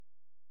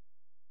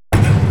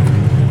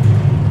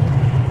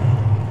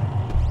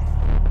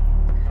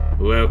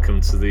welcome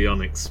to the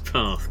Onyx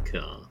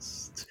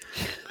Pathcast.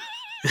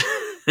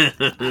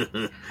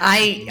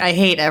 I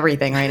hate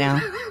everything right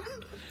now.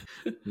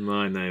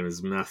 My name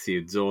is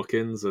Matthew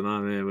Dawkins, and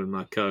I'm here with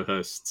my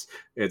co-hosts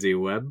Eddie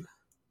Webb.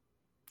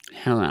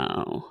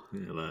 Hello.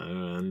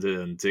 Hello,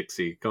 and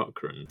Dixie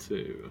Cochran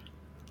too.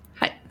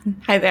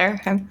 Hi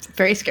there. I'm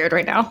very scared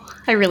right now.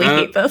 I really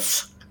hate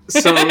this.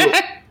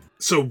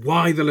 So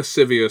why the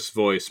lascivious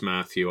voice,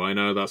 Matthew? I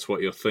know that's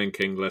what you're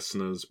thinking,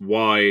 listeners.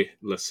 Why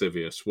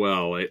lascivious?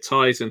 Well, it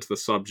ties into the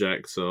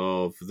subject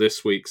of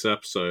this week's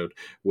episode,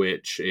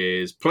 which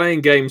is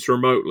playing games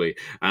remotely.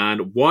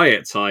 And why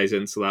it ties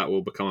into that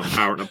will become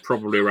apparent at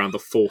probably around the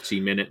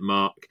 40-minute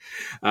mark.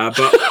 I was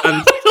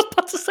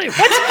about to say,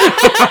 what?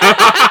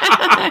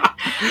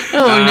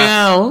 Oh,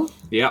 no.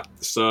 Yeah,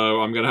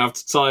 so I'm going to have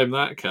to time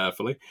that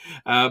carefully.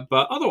 But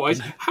otherwise,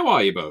 how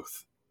are you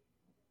both?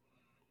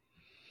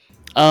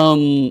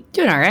 Doing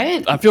all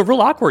right. I feel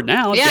real awkward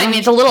now. Yeah, I mean,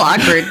 it's a little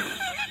awkward.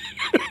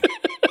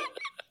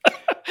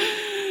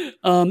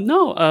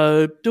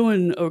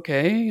 Doing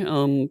okay.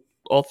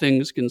 All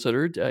things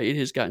considered, it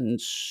has gotten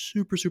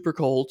super, super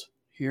cold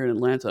here in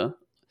Atlanta.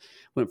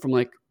 Went from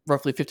like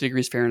roughly 50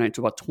 degrees Fahrenheit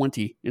to about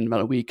 20 in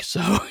about a week,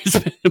 so it's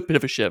been a bit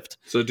of a shift.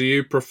 So do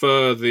you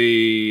prefer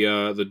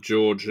the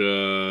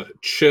Georgia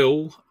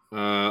chill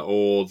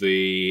or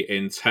the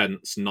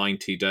intense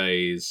 90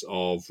 days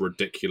of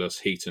ridiculous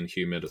heat and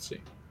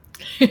humidity?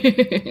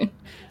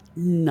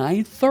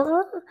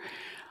 Neither.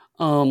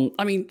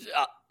 I mean,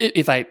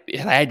 if I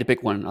had to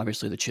pick one,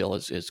 obviously the chill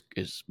is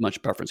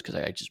much preference because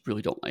I just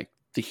really don't like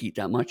the heat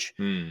that much.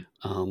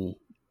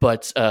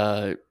 But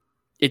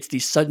it's the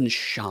sudden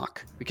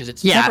shock because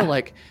it's never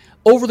like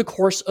over the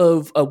course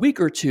of a week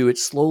or two, it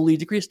slowly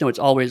decreases. No, it's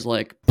always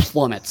like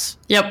plummets.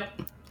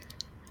 Yep.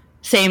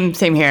 Same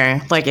here.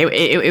 Like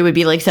it would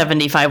be like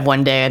 75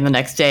 one day, and the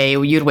next day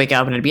you'd wake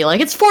up and it'd be like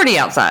it's 40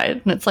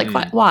 outside, and it's like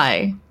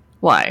why?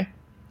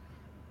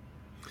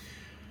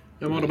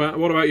 And what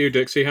about you,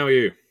 Dixie? How are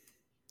you?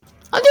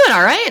 I'm doing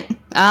all right.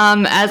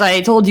 As I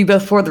told you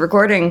before the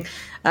recording,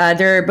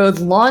 there are both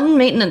lawn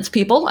maintenance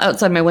people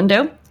outside my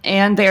window,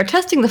 and they are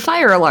testing the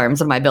fire alarms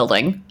of my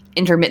building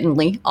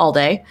intermittently all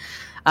day.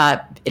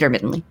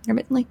 Intermittently.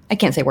 I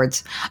can't say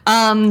words.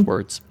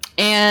 Words.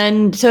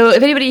 And so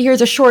if anybody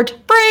hears a short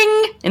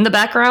bring in the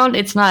background,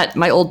 it's not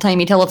my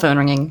old-timey telephone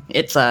ringing.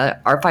 It's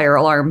our fire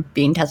alarm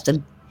being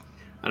tested.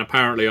 And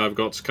apparently I've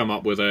got to come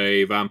up with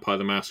a Vampire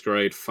the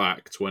Masquerade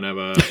fact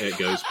whenever it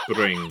goes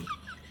bring.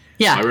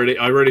 Yeah.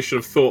 I really should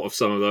have thought of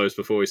some of those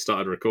before we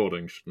started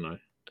recording,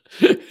 shouldn't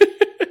I?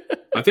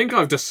 I think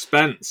I've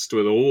dispensed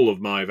with all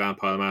of my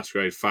Vampire the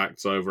Masquerade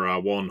facts over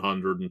our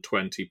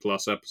 120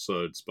 plus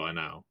episodes by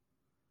now.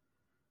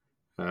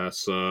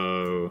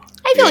 So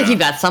I feel like you've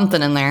got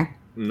something in there.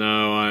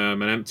 No, I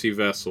am an empty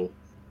vessel.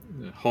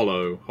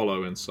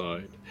 Hollow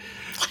inside.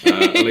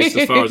 At least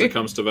as far as it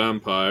comes to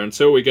Vampire.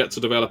 Until we get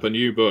to develop a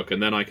new book,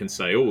 and then I can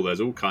say, oh,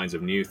 there's all kinds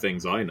of new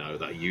things I know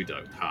that you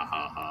don't. Ha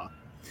ha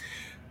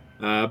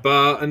ha.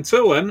 But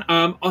until then,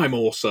 I'm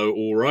also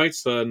alright.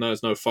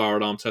 There's no fire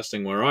alarm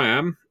testing where I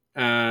am.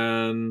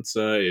 And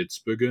it's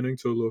beginning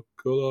to look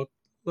a lot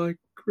like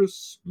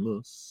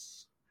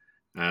Christmas,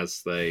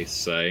 as they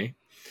say,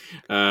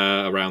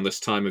 around this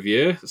time of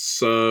year.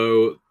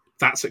 So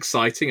that's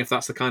exciting if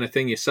that's the kind of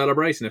thing you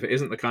celebrate. And if it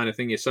isn't the kind of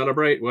thing you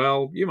celebrate,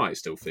 well, you might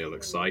still feel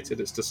excited.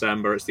 It's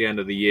December, it's the end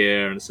of the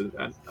year, and it's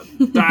a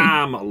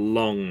damn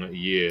long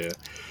year.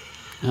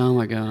 Oh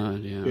my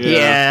god,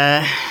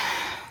 yeah.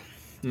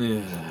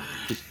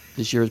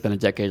 This year has been a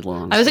decade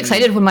long. I was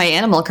excited when my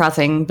Animal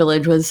Crossing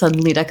village was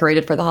suddenly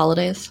decorated for the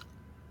holidays.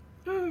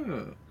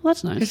 Well,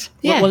 that's nice.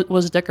 Yeah. What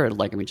was it decorated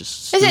like? I mean,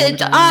 just...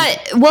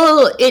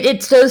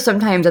 It shows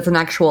sometimes it's an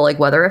actual like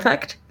weather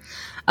effect.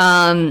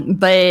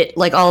 But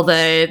like all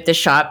the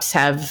shops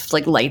have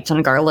like lights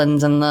and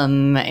garlands in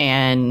them,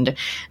 and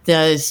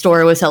the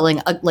store was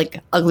selling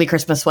like ugly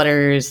Christmas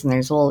sweaters, and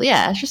there's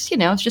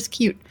it's just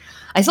cute.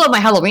 I still have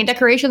my Halloween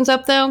decorations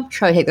up though.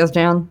 Should I take those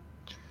down?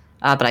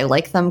 But I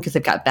like them because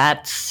they've got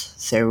bats,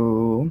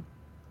 so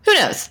who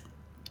knows?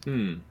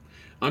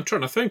 I'm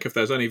trying to think if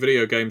there's any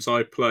video games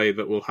I play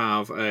that will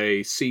have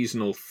a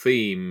seasonal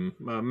theme.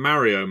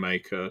 Mario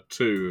Maker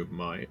 2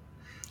 might.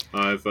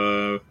 I've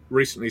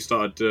recently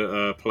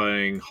started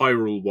playing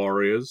Hyrule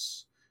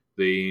Warriors,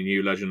 the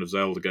new Legend of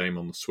Zelda game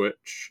on the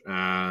Switch,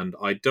 and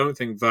I don't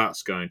think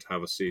that's going to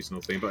have a seasonal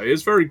theme, but it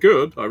is very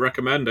good. I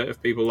recommend it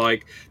if people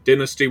like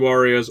Dynasty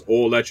Warriors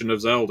or Legend of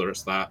Zelda.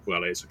 It's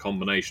a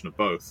combination of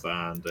both,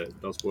 and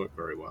it does work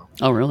very well.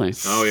 Oh, really?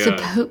 Oh,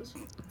 yeah. It's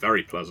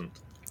very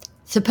pleasant.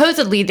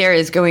 Supposedly there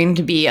is going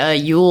to be a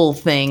Yule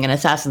thing in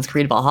Assassin's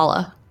Creed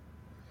Valhalla.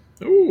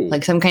 Ooh.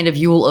 Like some kind of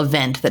Yule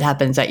event that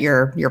happens at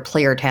your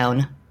player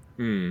town.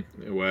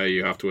 Where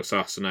you have to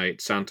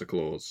assassinate Santa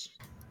Claus.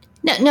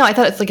 No, I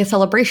thought it's like a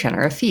celebration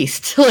or a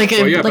feast, like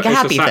a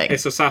happy thing.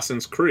 It's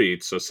Assassin's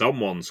Creed, so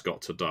someone's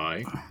got to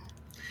die.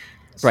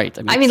 Right.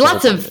 I mean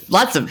lots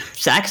of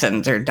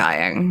Saxons are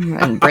dying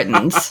and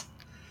Britons.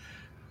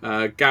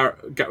 Oh,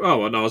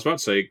 no, I was about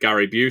to say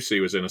Gary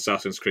Busey was in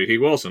Assassin's Creed. He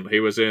wasn't. He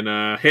was in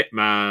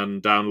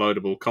Hitman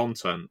downloadable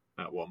content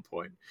at one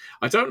point.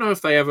 I don't know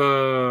if they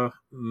ever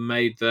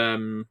made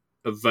them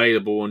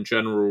available on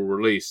general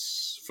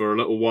release. For a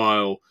little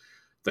while,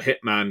 the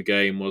Hitman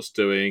game was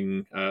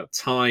doing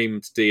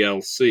timed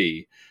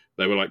DLC.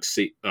 They were like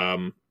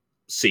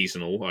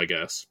seasonal, I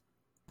guess.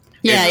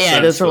 Yeah,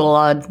 those were a little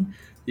odd.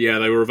 Yeah,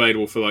 they were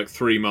available for like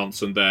 3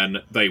 months, and then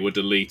they were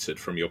deleted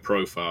from your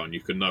profile, and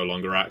you could no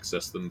longer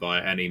access them by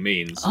any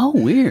means. Oh,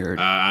 weird.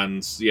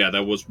 And yeah,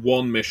 there was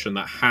one mission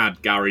that had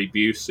Gary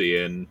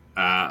Busey in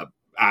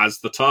as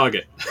the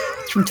target.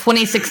 It's from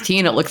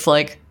 2016, it looks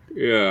like.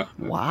 Yeah.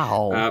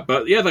 Wow.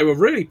 But yeah, they were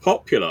really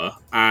popular,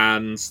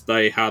 and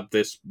they had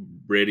this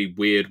really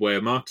weird way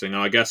of marketing.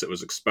 And I guess it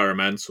was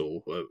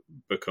experimental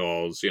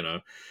because,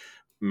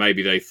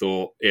 maybe they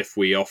thought if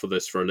we offer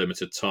this for a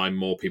limited time,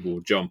 more people will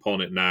jump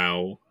on it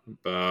now.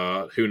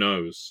 But who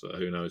knows?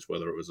 Who knows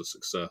whether it was a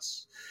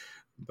success?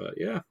 But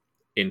yeah,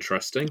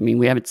 interesting. I mean,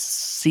 we haven't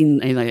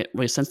seen anything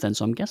really since then,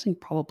 so I'm guessing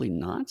probably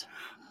not.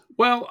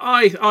 Well,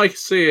 I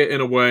see it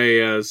in a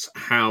way as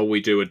how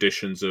we do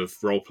editions of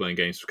role-playing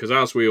games, because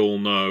as we all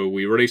know,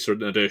 we release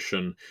an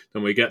edition,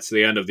 then we get to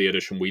the end of the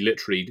edition, we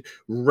literally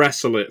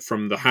wrestle it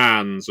from the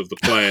hands of the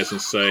players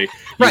and say, you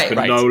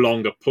can no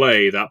longer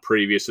play that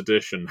previous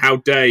edition. How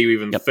dare you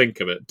even think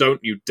of it?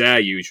 Don't you dare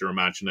use your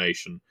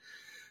imagination.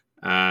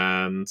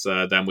 And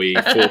then we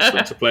force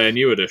them to play a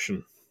new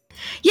edition.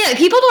 Yeah,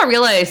 people don't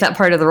realize that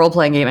part of the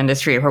role-playing game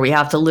industry where we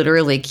have to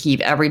literally keep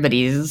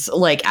everybody's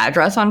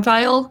address on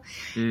file.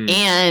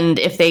 And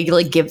if they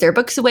give their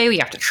books away, we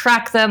have to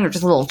track them. There's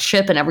just a little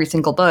chip in every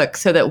single book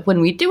so that when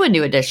we do a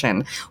new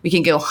edition, we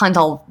can go hunt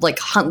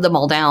them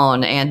all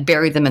down and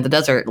bury them in the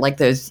desert like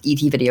those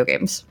E.T. video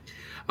games.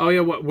 Oh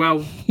yeah,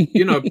 well,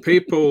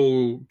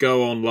 people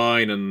go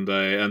online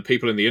and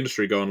people in the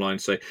industry go online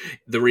and say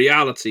the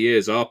reality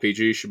is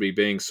RPGs should be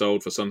being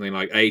sold for something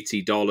like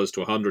 $80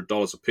 to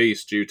 $100 a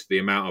piece due to the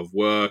amount of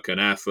work and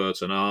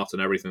effort and art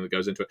and everything that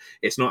goes into it.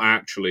 It's not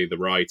actually the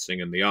writing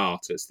and the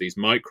art; it's these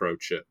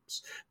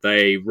microchips.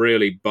 They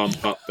really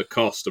bump up the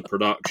cost of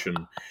production,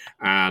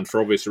 and for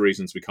obvious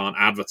reasons, we can't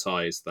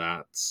advertise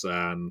that.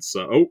 And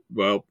so,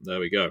 there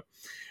we go.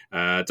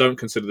 Don't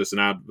consider this an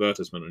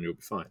advertisement, and you'll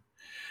be fine.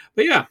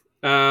 But yeah,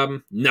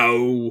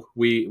 no,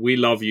 we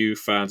love you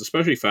fans,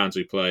 especially fans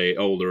who play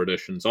older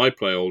editions. I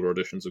play older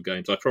editions of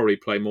games. I probably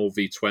play more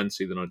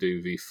V20 than I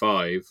do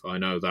V5. I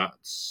know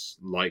that's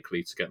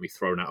likely to get me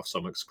thrown out of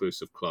some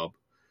exclusive club.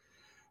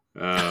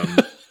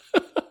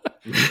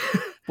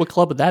 What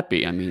club would that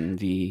be? I mean,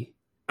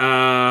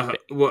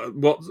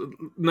 what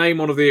name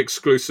one of the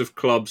exclusive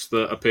clubs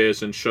that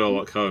appears in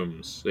Sherlock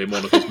Holmes in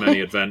one of his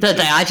many adventures?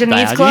 The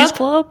Diogenes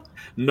Club?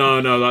 No,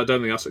 I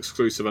don't think that's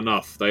exclusive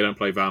enough. They don't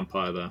play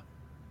Vampire there.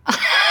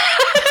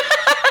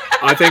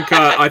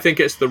 I think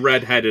it's the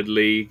Red-Headed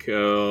League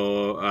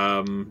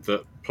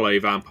that play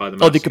Vampire the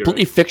Masquerade. The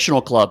completely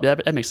fictional club. Yeah,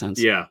 that makes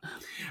sense. Yeah.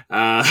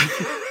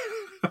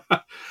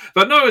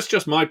 But no, it's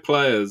just my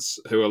players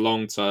who are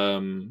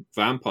long-term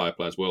Vampire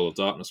players, World of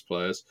Darkness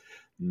players,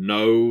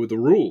 know the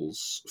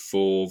rules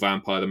for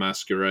Vampire the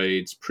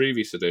Masquerade's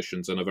previous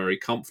editions and are very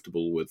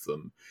comfortable with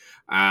them.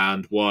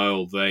 And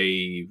while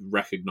they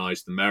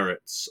recognise the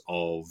merits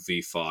of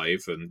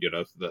V5, and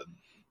that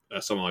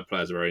some of my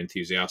players are very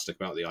enthusiastic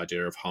about the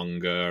idea of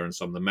hunger and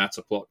some of the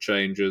meta plot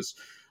changes,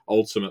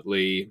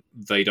 ultimately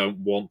they don't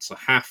want to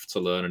have to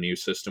learn a new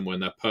system when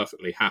they're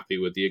perfectly happy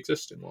with the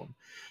existing one.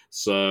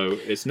 So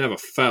it's never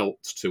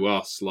felt to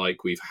us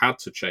like we've had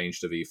to change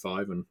to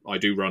V5, and I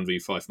do run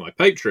V5 for my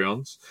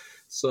Patreons,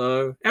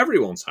 so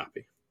everyone's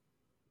happy.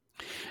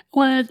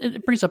 Well,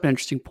 it brings up an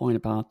interesting point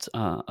about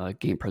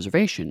game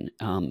preservation,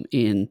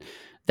 in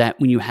that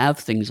when you have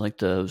things like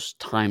those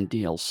timed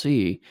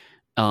DLC,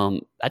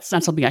 that's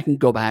not something I can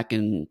go back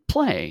and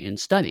play and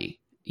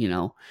study.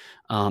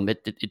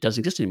 It doesn't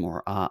exist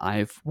anymore.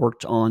 I've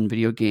worked on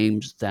video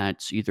games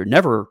that either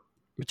never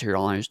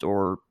materialized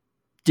or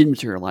didn't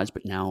materialize,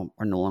 but now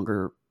are no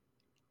longer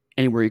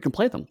anywhere you can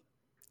play them.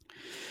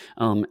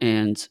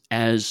 And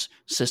as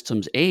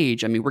systems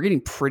age, I mean, we're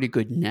getting pretty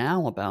good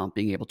now about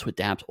being able to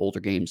adapt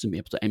older games and be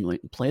able to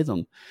emulate and play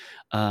them.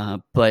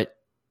 But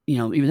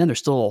even then, there's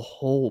still a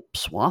whole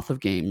swath of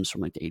games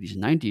from like the 80s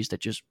and 90s that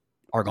just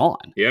are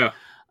gone. Yeah.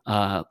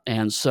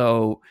 And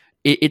so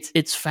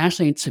it's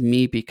fascinating to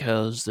me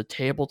because the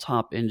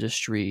tabletop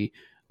industry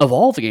of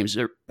all the games,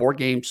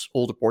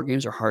 older board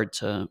games are hard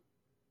to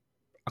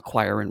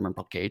acquire and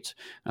replicate.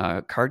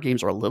 Card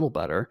games are a little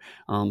better,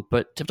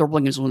 but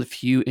tabletop games is one of the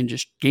few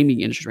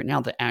gaming industries right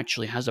now that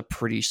actually has a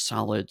pretty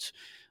solid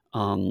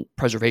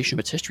preservation of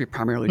its history,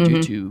 primarily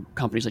due to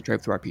companies like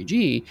DriveThru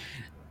RPG.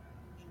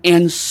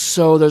 And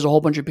so there's a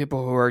whole bunch of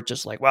people who are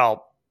just like,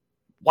 well,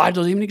 why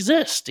do those even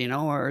exist?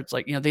 Or it's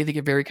like, they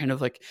get very kind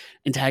of like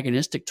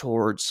antagonistic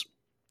towards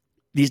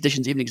these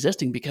editions even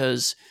existing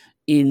because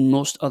in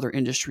most other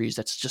industries,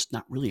 that's just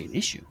not really an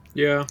issue.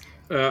 Yeah.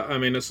 I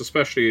mean, it's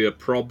especially a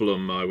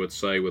problem, I would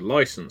say, with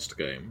licensed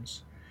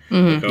games.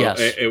 Mm-hmm. Yes.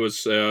 It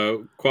was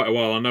quite a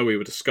while. I know we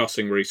were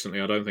discussing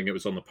recently, I don't think it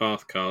was on the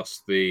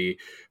Pathcast, the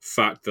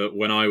fact that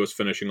when I was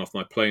finishing off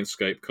my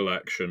Planescape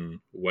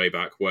collection way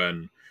back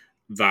when,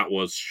 that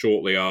was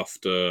shortly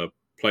after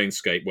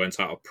Planescape went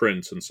out of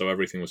print, and so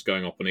everything was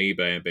going up on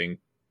eBay and being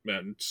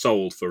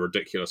sold for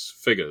ridiculous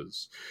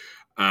figures.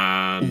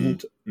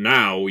 And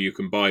now you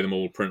can buy them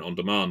all print on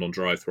demand on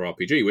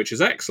DriveThruRPG, which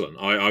is excellent.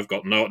 I've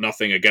got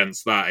nothing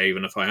against that,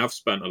 even if I have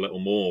spent a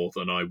little more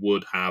than I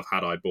would have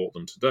had I bought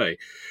them today.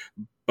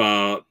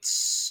 But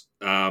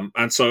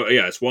and so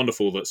yeah, it's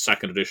wonderful that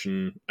second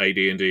edition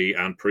AD&D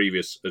and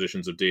previous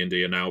editions of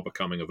D&D are now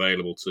becoming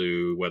available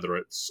to whether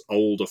it's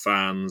older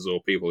fans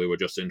or people who are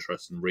just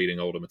interested in reading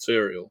older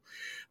material.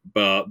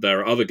 But there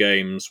are other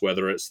games,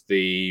 whether it's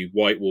the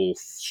White Wolf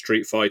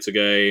Street Fighter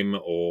game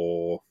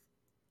or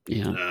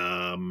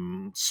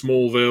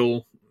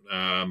Smallville,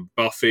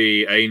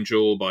 Buffy,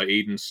 Angel by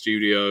Eden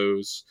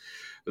Studios,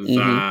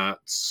 that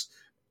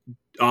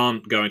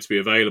aren't going to be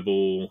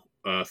available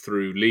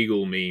through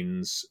legal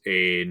means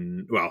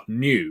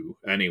new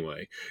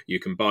anyway.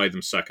 You can buy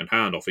them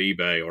secondhand off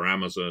eBay or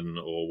Amazon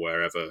or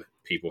wherever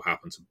people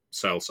happen to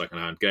sell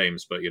secondhand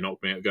games, but you're not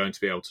going to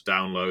be able to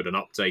download an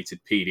updated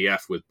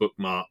PDF with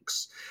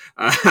bookmarks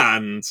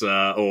and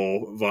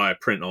or via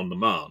print on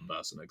demand,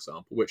 as an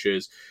example, which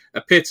is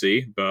a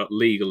pity, but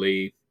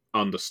legally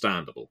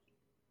understandable.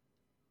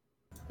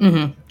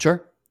 Mm-hmm.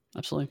 Sure,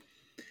 absolutely.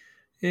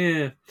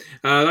 Yeah,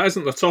 that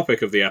isn't the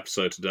topic of the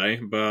episode today,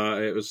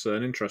 but it was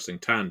an interesting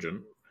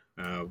tangent.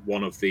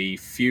 One of the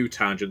few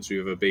tangents we've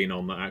ever been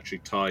on that actually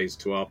ties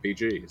to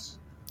RPGs.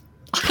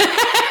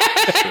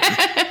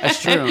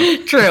 That's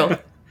true. True.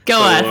 Go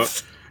on.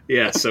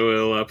 So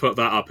we'll put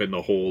that up in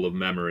the Hall of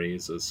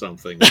Memories as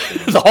something.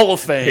 The Hall of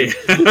Fame.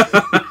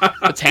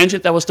 A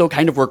tangent that was still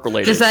kind of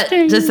work-related. Does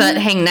that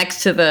hang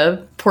next to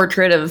the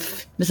portrait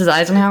of Mrs.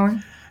 Eisenhower?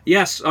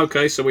 Yes,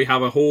 okay, so we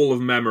have a Hall of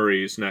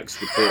Memories next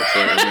to the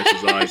portrait of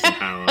Mrs.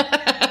 Eisenhower.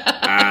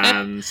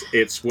 And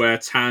it's where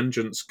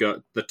tangents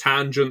go. The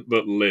tangent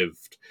that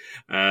lived.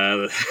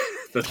 The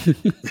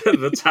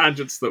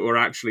tangents that were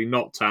actually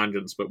not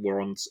tangents, but were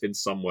in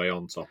some way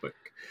on topic.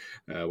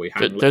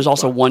 There's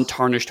also one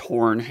tarnished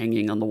horn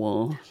hanging on the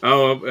wall.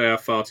 Oh, yeah,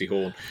 farty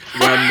horn.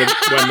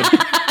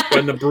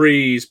 When the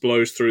breeze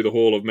blows through the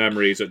Hall of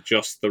Memories at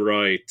just the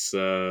right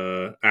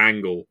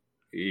angle,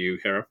 you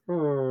hear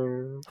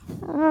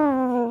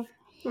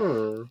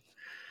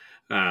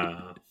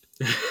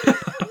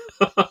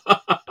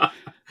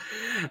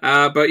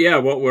but yeah,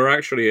 what we're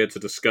actually here to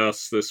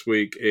discuss this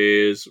week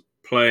is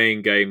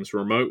playing games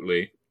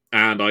remotely,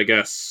 and I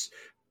guess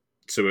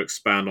to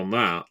expand on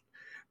that,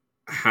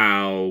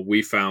 how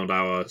we found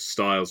our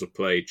styles of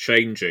play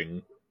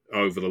changing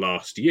over the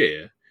last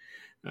year.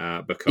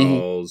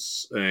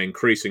 Because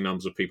increasing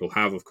numbers of people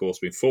have, of course,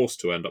 been forced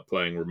to end up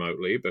playing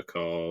remotely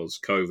because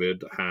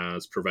COVID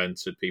has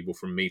prevented people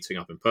from meeting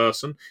up in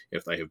person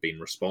if they have been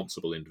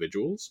responsible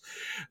individuals.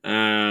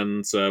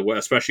 And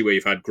especially where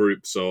you've had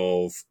groups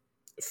of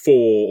 4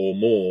 or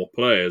more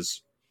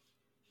players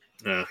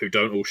who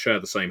don't all share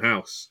the same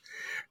house,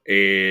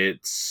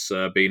 it's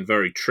been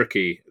very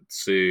tricky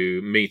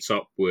to meet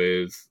up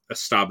with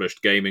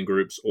established gaming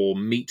groups or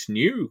meet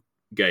new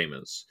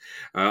gamers.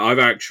 I've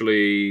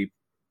actually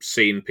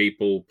seen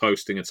people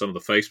posting in some of the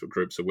Facebook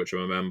groups of which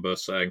I'm a member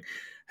saying,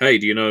 hey,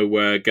 do you know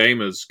where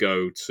gamers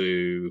go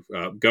to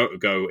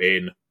go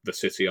in the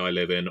city I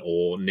live in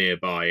or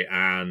nearby?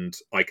 And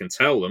I can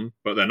tell them,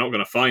 but they're not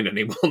going to find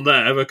anyone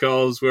there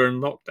because we're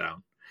in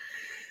lockdown.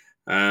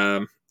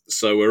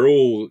 So we're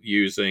all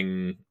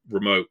using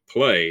remote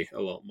play a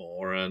lot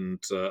more,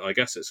 and I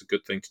guess it's a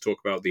good thing to talk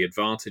about the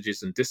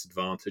advantages and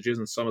disadvantages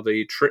and some of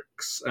the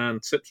tricks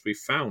and tips we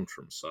found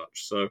from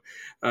such. So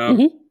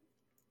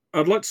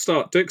I'd like to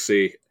start,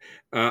 Dixie.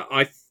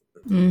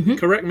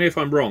 Correct me if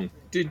I'm wrong.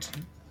 Did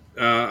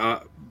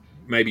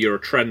maybe you're a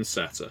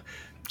trendsetter?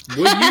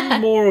 Were you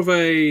more of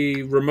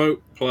a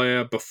remote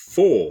player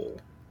before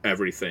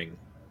everything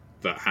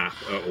that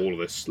happened, all of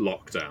this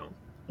lockdown?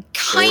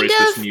 Kind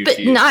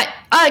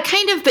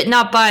of, but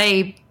not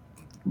by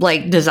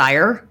like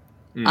desire.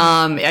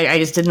 I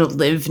just didn't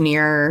live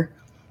near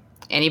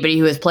anybody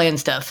who was playing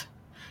stuff.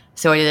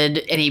 So I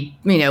did any,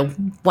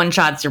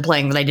 one-shots or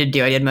playing that I did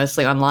do. I did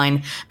mostly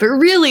online. But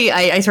really,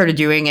 I started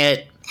doing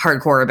it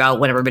hardcore about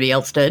when everybody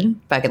else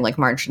did, back in like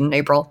March and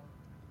April.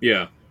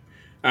 Yeah.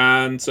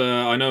 And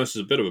I know this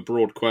is a bit of a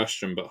broad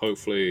question, but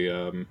hopefully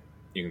you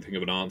can think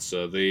of an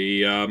answer.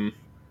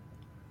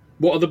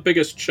 What are the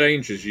biggest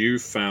changes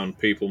you've found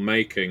people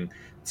making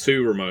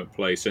to remote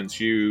play since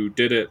you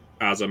did it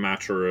as a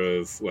matter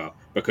of,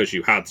 because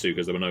you had to,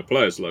 because there were no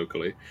players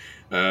locally,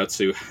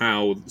 to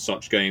how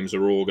such games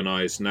are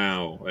organised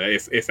now,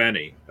 if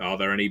any? Are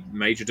there any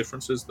major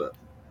differences that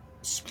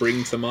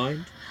spring to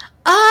mind?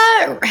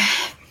 There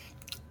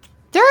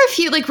are a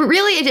few,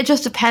 really, it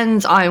just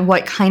depends on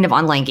what kind of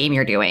online game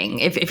you're doing.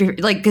 If you're,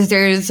 because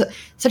there's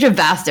such a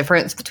vast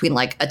difference between,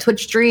 a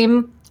Twitch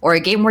stream or a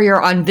game where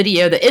you're on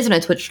video that isn't a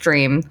Twitch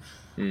stream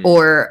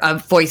or a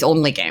voice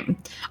only game.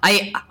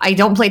 I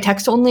don't play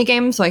text only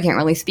games, so I can't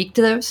really speak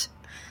to those.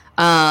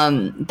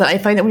 But I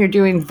find that when you're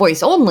doing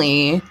voice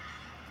only,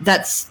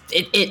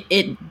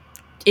 it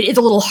is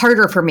a little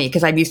harder for me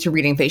because I'm used to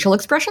reading facial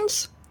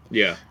expressions.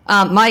 Yeah.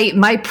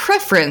 My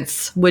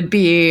preference would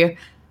be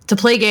to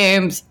play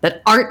games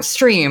that aren't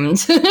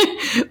streamed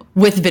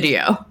with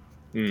video.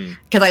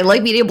 Because I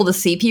like being able to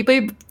see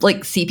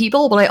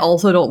people, but I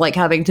also don't like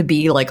having to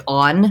be like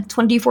on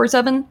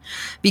 24/7.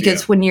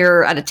 Because when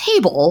you're at a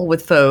table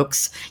with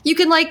folks, you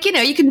can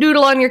you can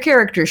doodle on your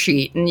character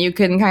sheet, and you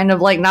can kind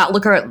of like not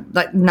look at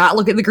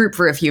the group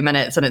for a few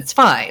minutes, and it's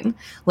fine.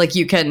 Like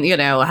you can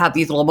have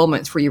these little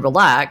moments where you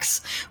relax.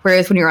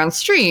 Whereas when you're on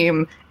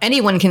stream,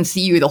 anyone can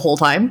see you the whole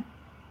time.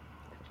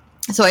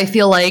 So I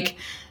feel like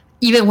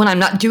even when I'm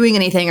not doing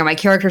anything or my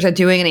characters are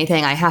doing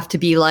anything, I have to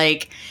be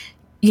like,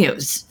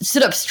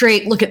 sit up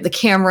straight, look at the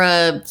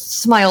camera,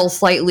 smile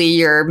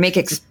slightly, or make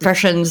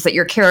expressions that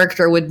your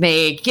character would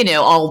make,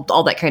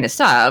 all that kind of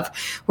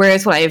stuff.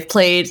 Whereas when I've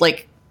played,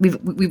 like,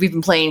 we've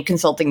been playing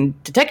Consulting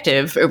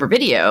Detective over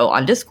video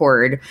on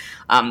Discord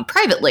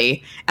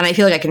privately, and I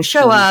feel like I can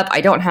show up.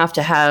 I don't have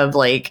to have,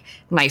 like,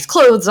 nice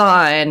clothes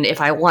on.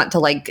 If I want to,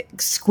 like,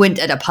 squint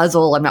at a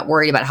puzzle, I'm not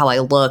worried about how I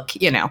look,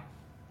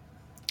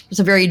 It's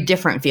a very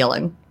different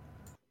feeling.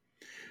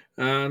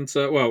 And,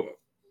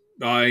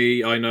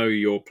 I know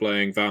you're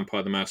playing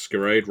Vampire the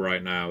Masquerade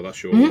right now.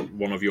 That's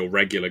one of your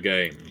regular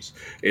games.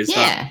 Is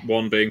that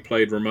one being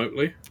played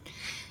remotely?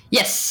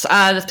 Yes,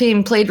 it's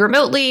being played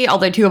remotely,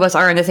 although two of us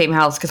are in the same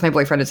house because my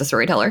boyfriend is a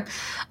storyteller.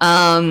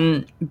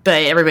 But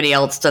everybody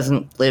else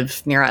doesn't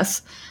live near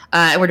us.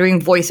 And we're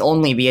doing voice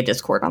only via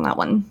Discord on that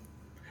one.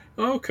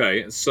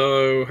 Okay,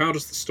 so how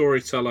does the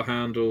storyteller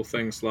handle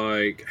things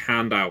like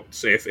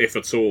handouts, if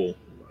at all?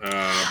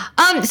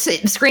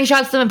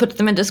 Screenshots them and puts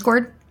them in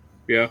Discord.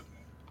 Yeah.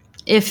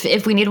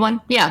 If we need one,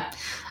 yeah.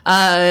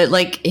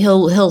 Like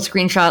he'll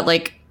screenshot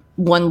like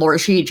one lore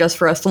sheet just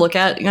for us to look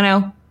at,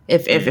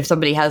 if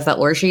somebody has that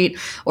lore sheet,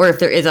 or if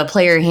there is a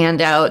player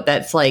handout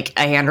that's like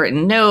a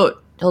handwritten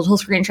note, he'll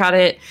screenshot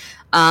it.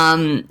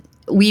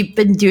 We've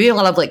been doing a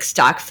lot of like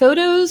stock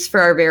photos for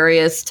our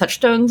various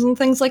touchstones and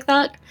things like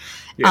that.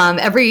 Yeah.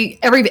 Every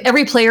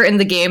player in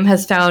the game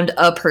has found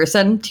a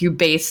person to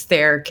base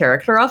their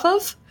character off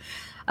of.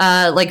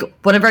 Like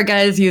one of our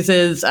guys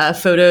uses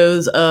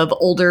photos of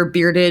older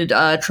bearded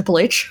Triple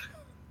H.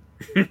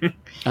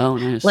 Oh,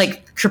 nice!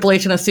 Like Triple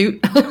H in a suit.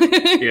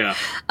 Yeah.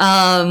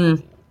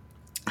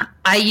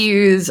 I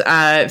use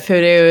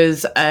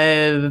photos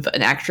of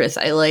an actress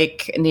I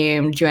like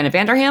named Joanna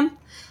Vanderham.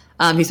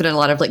 Who's been in a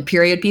lot of like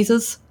period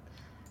pieces.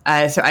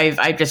 So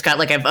I've just got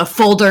like a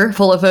folder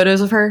full of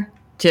photos of her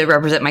to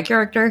represent my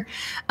character.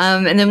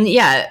 And then,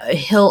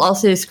 he'll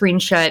also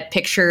screenshot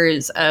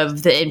pictures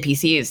of the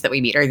NPCs that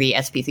we meet, or the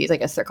SPCs, I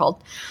guess they're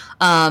called.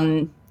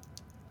 And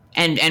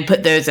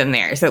put those in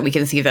there so that we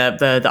can see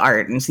the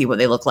art and see what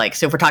they look like.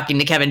 So if we're talking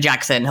to Kevin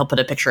Jackson, he'll put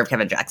a picture of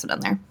Kevin Jackson in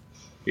there.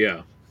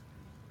 Yeah.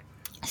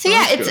 So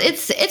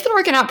it's been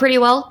working out pretty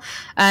well.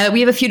 We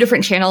have a few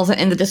different channels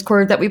in the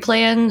Discord that we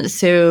play in.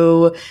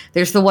 So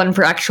there's the one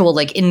for actual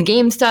like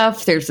in-game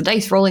stuff. There's the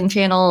dice rolling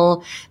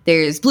channel.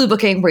 There's Blue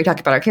Booking, where we talk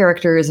about our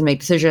characters and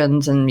make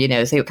decisions and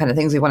say what kind of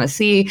things we want to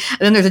see. And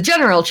then there's a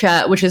general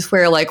chat, which is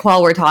where like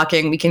while we're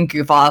talking, we can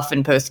goof off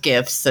and post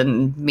GIFs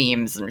and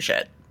memes and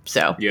shit.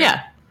 So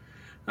yeah.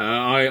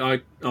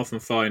 I often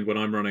find when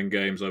I'm running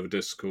games over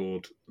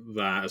Discord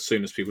that as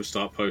soon as people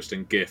start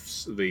posting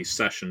GIFs, the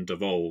session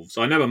devolves.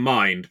 I never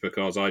mind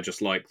because I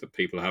just like that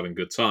people are having a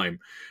good time.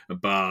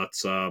 But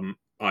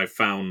I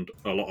found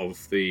a lot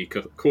of the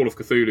Call of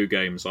Cthulhu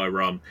games I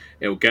run,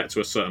 it'll get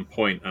to a certain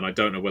point, and I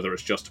don't know whether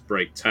it's just to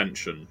break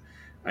tension.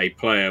 A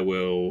player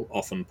will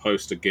often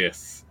post a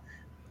GIF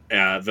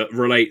that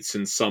relates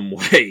in some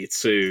way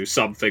to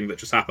something that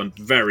just happened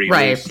very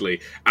loosely,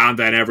 and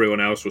then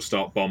everyone else will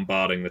start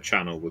bombarding the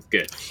channel with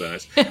GIFs. So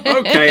it's,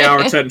 okay,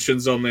 our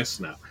attention's on this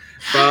now.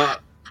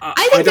 But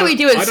I think that we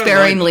do it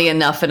sparingly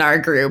enough in our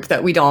group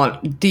that we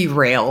don't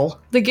derail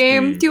the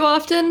game too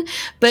often.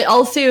 But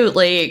also,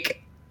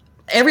 like,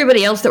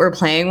 everybody else that we're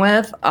playing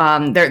with,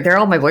 they're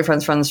all my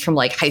boyfriend's friends from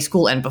like high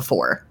school and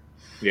before.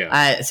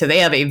 Yeah. So they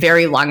have a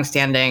very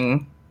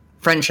long-standing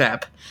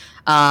friendship,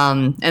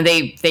 and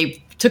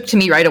they took to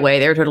me right away.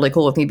 They were totally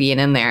cool with me being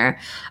in there.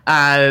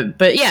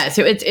 But yeah,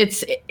 so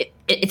it's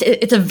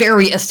a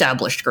very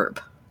established group.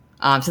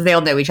 So they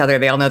all know each other.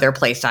 They all know their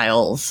play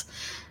styles.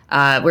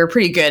 We're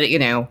pretty good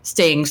at,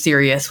 staying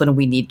serious when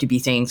we need to be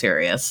staying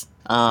serious.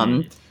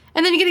 And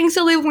then getting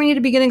silly when we need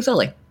to be getting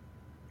silly.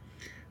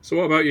 So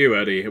what about you,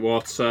 Eddie?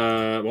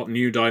 What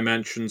new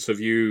dimensions have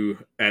you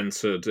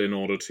entered in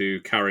order to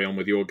carry on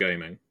with your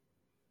gaming?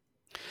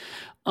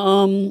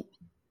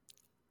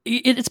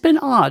 It's been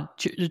an odd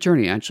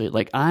journey, actually.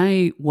 Like,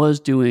 I was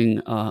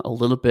doing a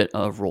little bit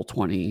of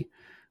Roll20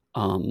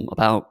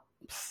 about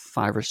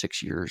 5 or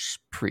 6 years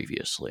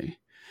previously.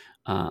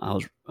 I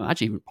was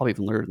actually probably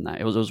even later than that.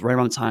 It was right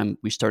around the time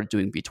we started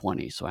doing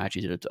V20. So I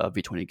actually did a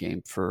V20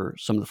 game for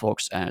some of the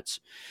folks at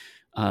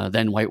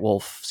then White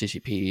Wolf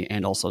CCP,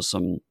 and also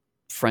some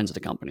friends at the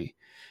company.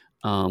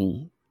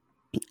 And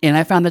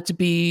I found that to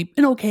be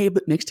an okay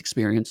but mixed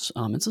experience.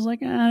 And so I was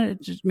like,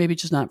 maybe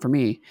it's just not for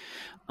me.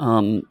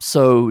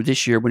 So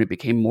this year, when it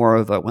became more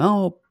of a,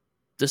 well,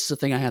 this is a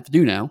thing I have to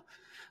do now,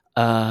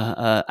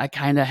 I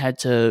kind of had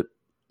to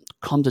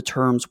come to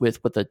terms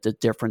with what the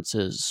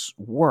differences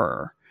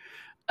were.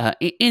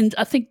 And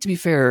I think, to be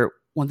fair,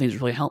 one thing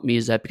that's really helped me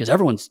is that because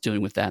everyone's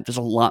dealing with that, there's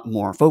a lot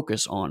more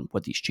focus on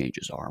what these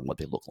changes are and what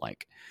they look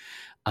like.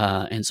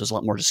 And so there's a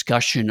lot more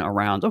discussion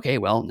around, okay,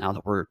 well, now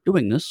that we're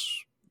doing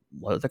this,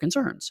 what are the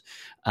concerns?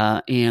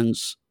 And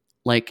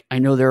like, I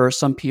know there are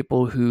some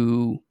people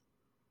who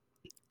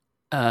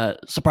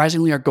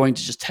surprisingly are going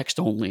to just text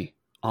only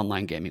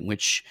online gaming,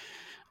 which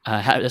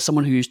as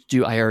someone who used to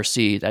do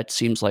IRC, that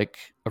seems like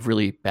a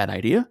really bad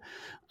idea,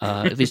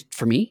 at least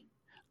for me,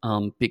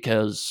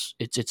 because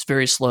it's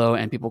very slow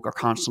and people are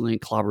constantly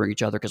collaborating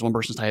each other because one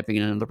person's typing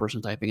and another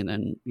person's typing, and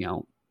then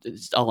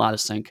it's a lot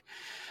of sync.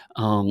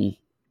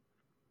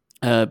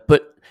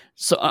 But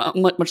so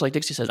much like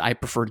Dixie says, I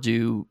prefer to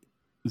do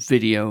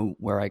video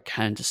where I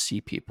can to see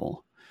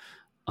people.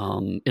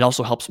 It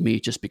also helps me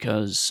just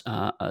because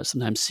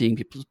sometimes seeing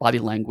people's body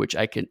language,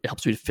 it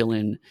helps me to fill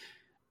in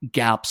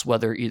gaps,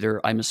 whether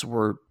either I miss a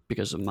word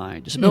because of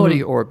my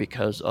disability or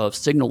because of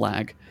signal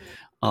lag.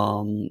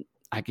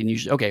 I can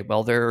usually, okay,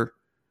 well, they're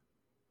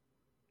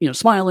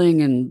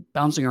smiling and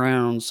bouncing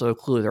around, so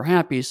clearly they're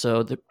happy.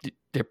 So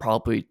they're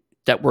probably,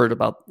 that word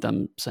about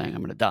them saying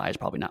I'm going to die is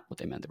probably not what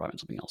they meant. They probably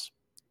meant something else,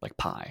 like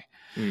pie.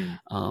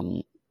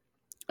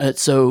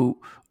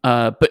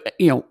 But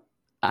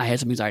I had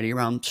some anxiety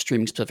around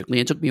streaming specifically.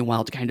 It took me a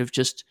while to kind of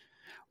just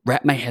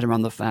wrap my head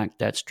around the fact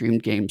that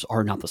streamed games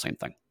are not the same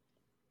thing.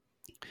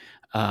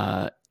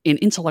 And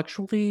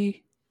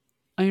intellectually,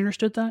 I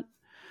understood that.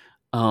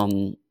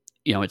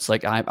 It's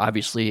like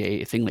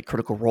obviously a thing like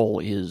Critical Role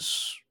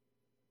is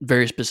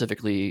very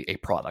specifically a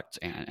product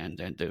and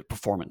the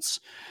performance.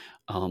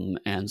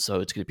 And so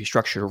it's going to be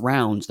structured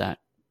around that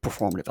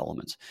performative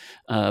element.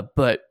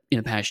 But in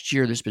the past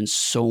year, there's been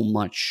so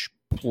much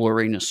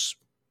blurriness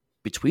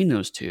between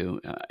those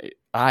two.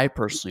 I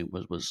personally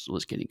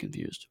was getting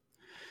confused.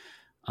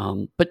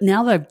 But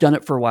now that I've done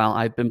it for a while,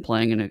 I've been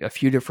playing in a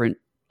few different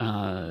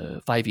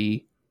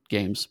 5e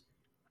games.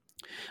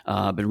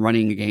 I've been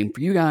running a game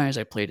for you guys.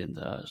 I played in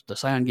the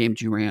Scion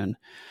games you ran.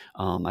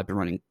 I've been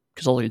running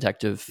Consulting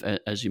Detective,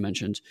 as you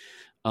mentioned.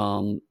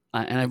 And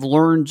I've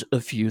learned a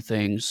few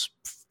things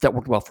that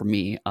worked well for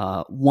me.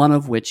 One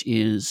of which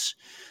is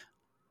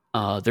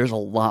there's a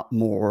lot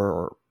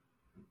more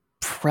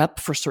prep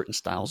for certain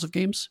styles of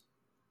games.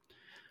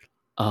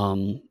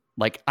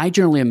 Like I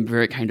generally am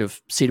very kind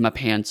of seat in my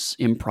pants,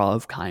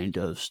 improv kind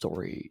of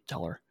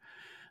storyteller.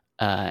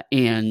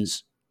 And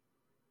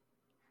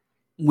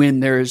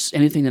when there's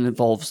anything that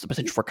involves the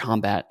potential for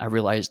combat, I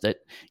realize that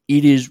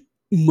it is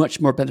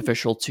much more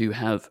beneficial to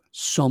have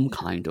some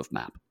kind of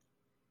map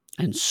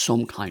and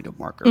some kind of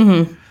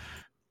marker.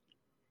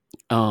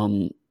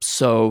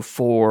 So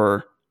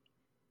for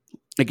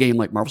a game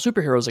like Marvel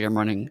Superheroes, like I'm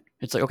running,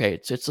 it's like, okay,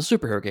 it's a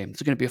superhero game.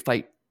 It's going to be a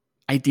fight,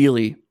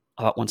 ideally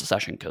about once a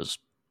session, because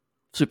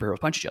superheroes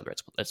punch each other.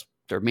 That's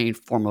their main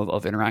form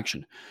of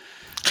interaction.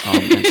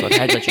 And so I've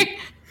had such a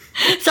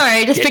Sorry,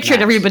 I just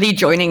pictured everybody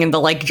joining in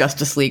the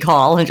Justice League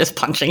hall and just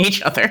punching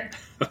each other.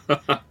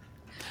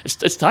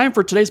 It's time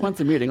for today's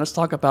monthly meeting. Let's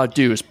talk about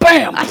dues.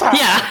 Bam!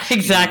 Yeah,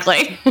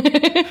 exactly.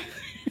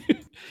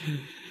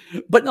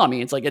 But no, I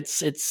mean, it's like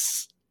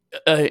it's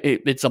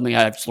something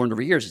I've learned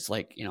over years. It's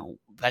like,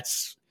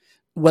 that's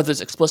whether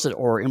it's explicit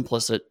or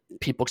implicit,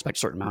 people expect a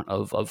certain amount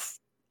of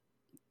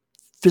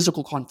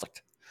physical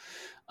conflict.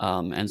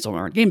 And so in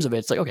our games of it,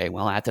 it's like, okay,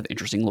 well, I have to have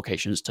interesting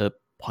locations to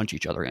punch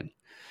each other in.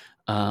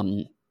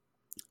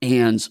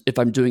 And if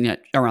I'm doing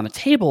that around the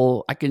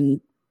table, I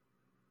can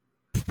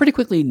pretty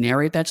quickly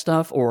narrate that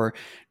stuff or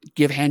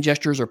give hand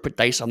gestures or put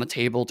dice on the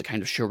table to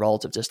kind of show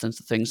relative distance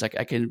to things. Like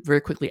I can very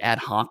quickly ad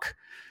hoc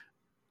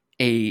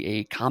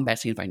a combat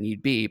scene if I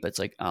need be, but it's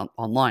like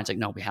online, it's like,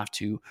 no, we have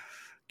to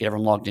get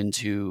everyone logged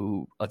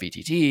into a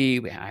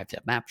VTT. I have to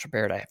have maps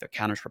prepared. I have to have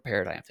counters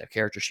prepared. I have to have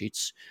character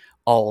sheets,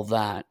 all of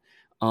that.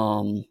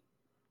 And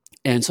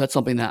so that's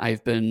something that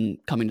I've been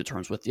coming to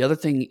terms with. The other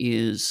thing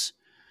is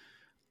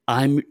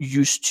I'm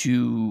used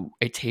to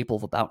a table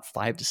of about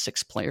 5 to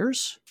 6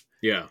 players.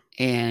 Yeah.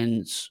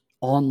 And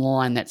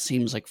online, that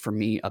seems like for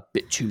me a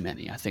bit too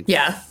many. I think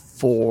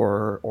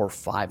 4 or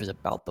 5 is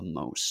about the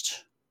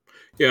most.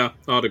 Yeah,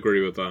 I'd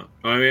agree with that.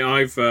 I mean,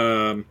 I've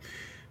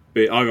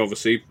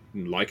obviously,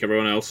 like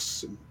everyone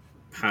else,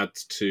 had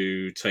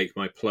to take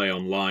my play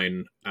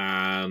online,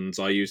 and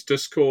I use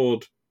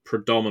Discord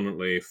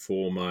predominantly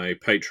for my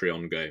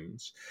Patreon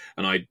games,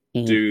 and I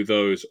do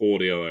those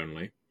audio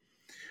only.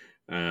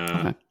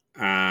 Okay.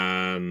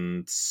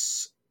 And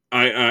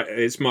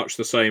It's much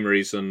the same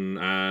reason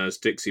as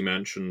Dixie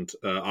mentioned.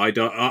 I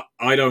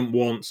don't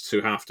want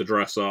to have to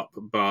dress up,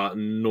 but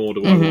nor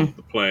do I want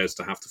the players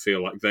to have to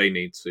feel like they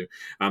need to.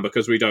 And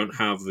because we don't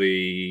have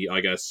the, I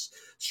guess,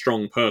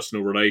 strong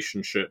personal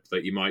relationship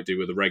that you might do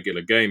with a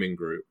regular gaming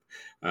group,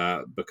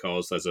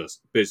 because there's a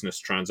business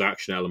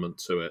transaction element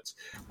to it,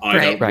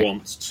 I don't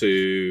want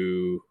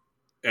to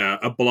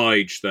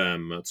oblige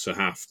them to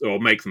have, or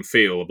make them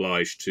feel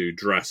obliged to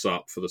dress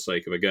up for the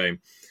sake of a game.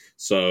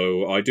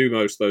 So I do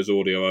all of those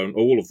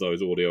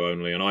audio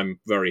only, and I'm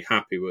very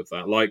happy with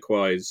that.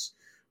 Likewise,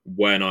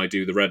 when I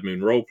do the Red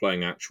Moon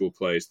role-playing actual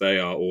plays, they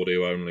are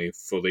audio only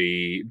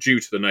due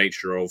to the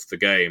nature of the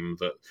game,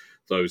 that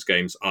those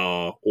games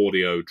are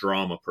audio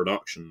drama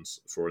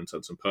productions for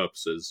intents and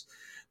purposes.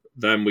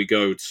 Then we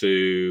go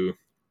to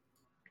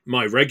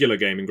my regular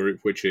gaming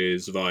group, which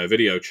is via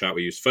video chat.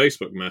 We use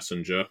Facebook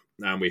Messenger,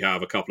 and we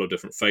have a couple of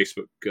different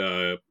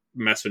Facebook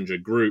Messenger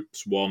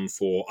groups, one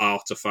for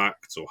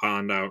artifacts or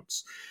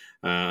handouts,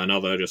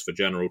 another just for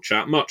general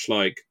chat, much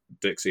like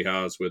Dixie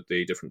has with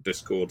the different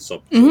Discord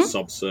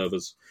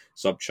sub-servers,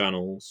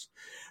 sub-channels.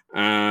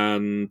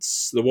 And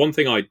the one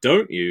thing I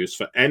don't use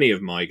for any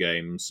of my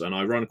games, and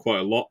I run quite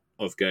a lot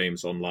of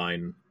games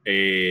online,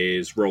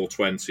 is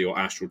Roll20 or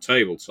Astral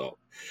Tabletop.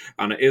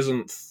 And it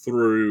isn't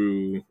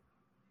through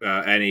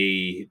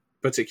any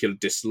particular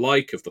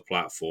dislike of the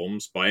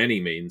platforms by any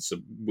means.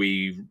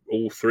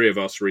 All three of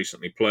us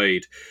recently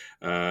played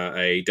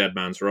a Dead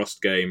Man's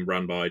Rust game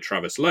run by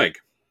Travis Legg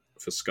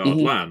for Scarred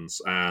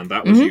Lands, and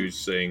that was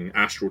using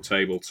Astral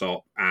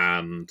Tabletop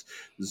and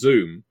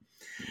Zoom,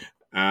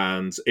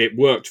 and it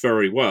worked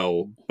very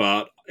well,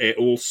 but it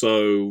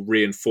also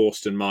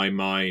reinforced in my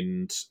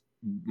mind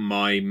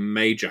my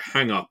major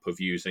hang-up of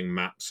using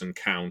maps and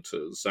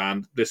counters.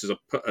 And this is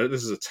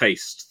a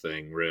taste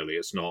thing, really.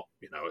 It's not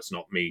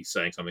me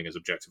saying something is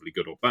objectively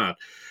good or bad.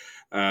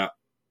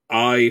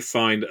 I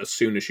find that as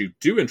soon as you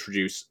do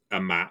introduce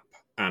a map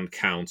and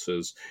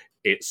counters,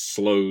 it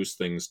slows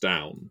things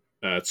down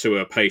to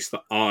a pace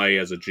that I,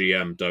 as a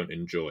GM, don't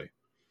enjoy,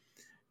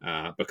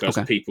 because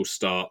people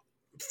start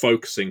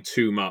focusing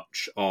too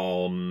much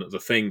on the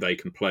thing they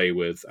can play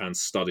with and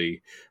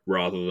study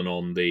rather than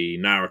on the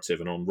narrative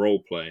and on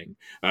role-playing.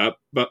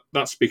 But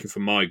that's speaking for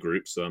my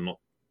group, so I'm not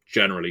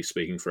generally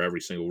speaking for every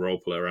single role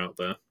player out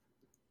there.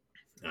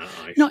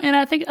 And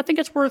I think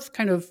it's worth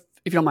kind of,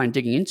 if you don't mind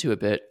digging into a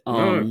bit,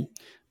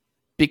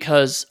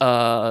 because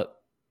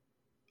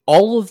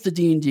all of the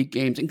D&D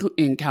games,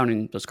 including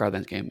counting the Scarred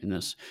Lands game in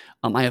this,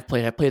 I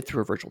played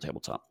through a virtual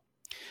tabletop.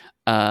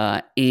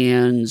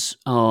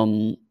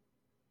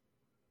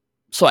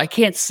 So I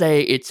can't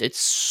say it's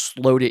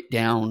slowed it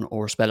down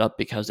or sped up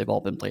because they've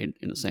all been played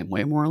in the same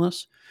way, more or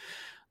less.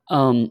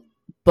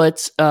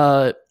 But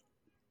I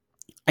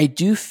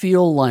do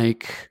feel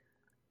like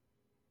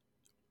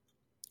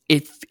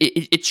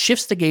it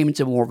shifts the game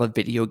into more of a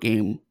video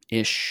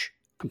game-ish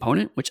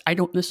component, which I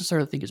don't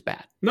necessarily think is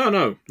bad.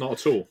 No, not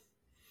at all.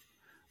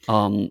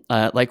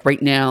 Like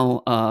right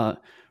now,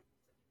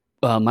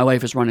 my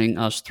wife is running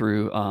us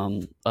through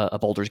a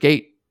Baldur's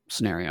Gate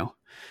scenario,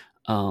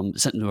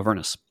 Sent into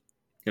Avernus.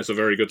 It's a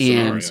very good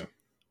scenario.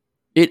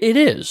 It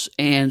is.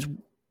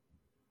 And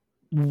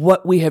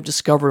what we have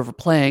discovered over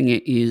playing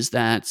it is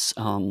that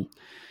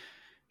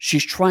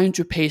she's trying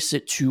to pace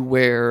it to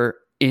where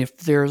if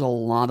there's a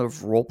lot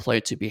of role play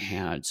to be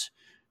had,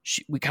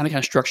 we kind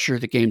of structure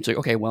the game to,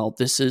 okay, well,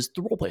 this is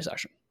the role play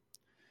session.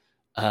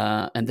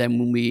 And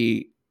then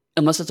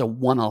unless it's a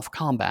one-off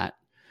combat,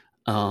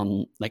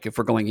 like if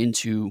we're going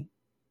into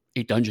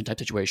a dungeon type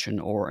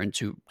situation or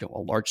into a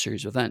large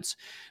series of events,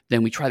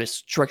 then we try to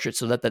structure it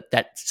so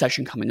that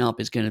session coming up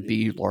is going to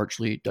be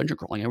largely dungeon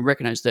crawling. And we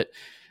recognize that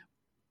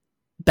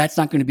that's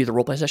not going to be the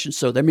roleplay session.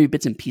 So there may be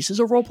bits and pieces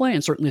of roleplay,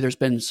 and certainly there's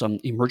been some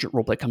emergent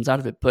roleplay comes out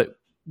of it, but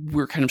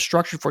we're kind of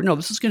structured for, no,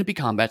 this is going to be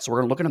combat. So we're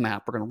going to look at a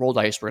map, we're going to roll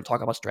dice, we're going to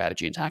talk about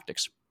strategy and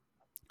tactics.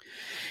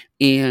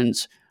 And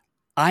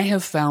I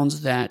have found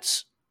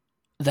that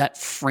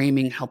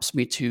framing helps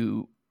me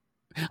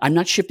I'm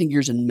not shifting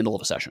gears in the middle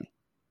of a session.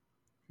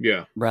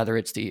 Yeah. Rather,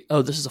 it's this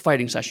is a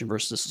fighting session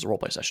versus this is a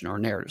roleplay session or a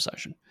narrative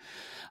session.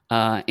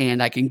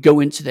 And I can go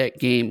into that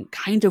game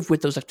kind of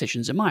with those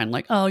expectations in mind.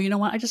 Like, oh, you know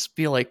what? I just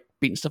feel like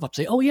beating stuff up.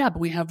 Say, oh, yeah, but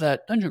we have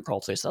that dungeon crawl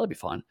today, so that'll be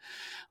fun.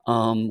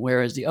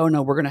 Whereas we're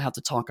going to have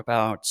to talk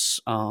about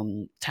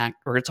we're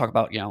going to talk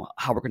about,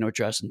 how we're going to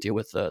address and deal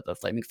with the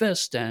Flaming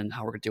Fist and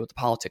how we're going to deal with the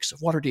politics of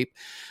Waterdeep.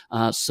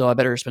 So I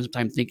better spend some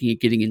time thinking,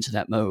 getting into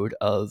that mode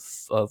of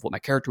what my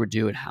character would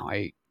do and how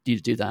I need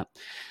to do that,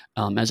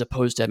 as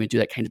opposed to having to do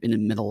that kind of in the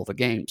middle of a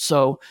game.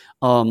 So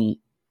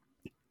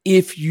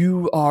if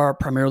you are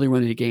primarily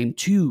running a game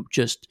to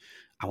just,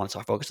 I want to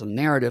focus on the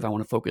narrative, I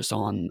want to focus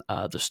on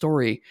the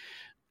story,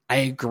 I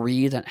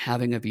agree that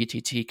having a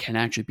VTT can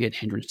actually be a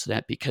hindrance to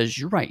that, because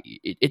you're right.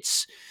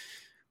 It's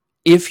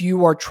if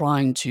you are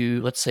trying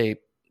to, let's say,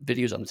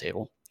 videos on the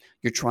table,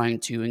 you're trying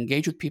to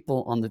engage with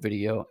people on the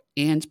video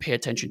and pay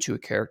attention to a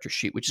character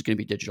sheet, which is going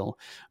to be digital,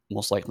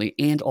 most likely,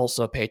 and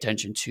also pay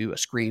attention to a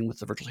screen with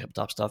the virtual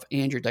tabletop stuff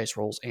and your dice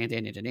rolls and,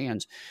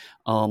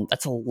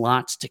 that's a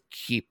lot to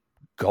keep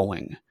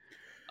going.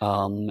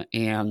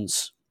 And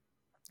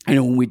I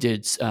know when we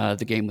did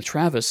the game with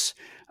Travis,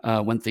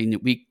 one thing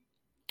that we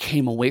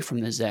came away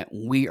from is that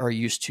we are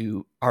used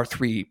to our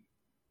 3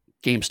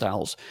 game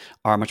styles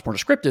are much more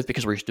descriptive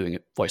because we're used to doing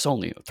it voice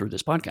only through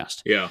this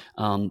podcast. Yeah.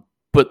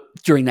 But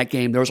during that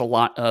game, there was a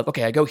lot of,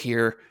 okay, I go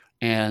here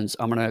and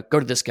I'm going to go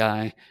to this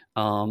guy.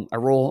 I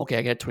roll. Okay,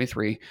 I get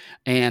 23.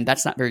 And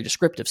that's not very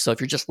descriptive. So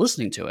if you're just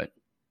listening to it,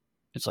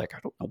 it's like, I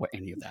don't know what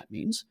any of that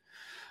means.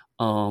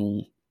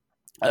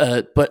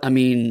 But I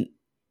mean,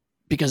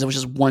 because it was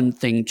just one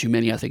thing too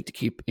many, I think, to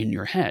keep in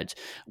your head.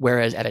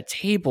 Whereas at a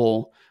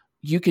table,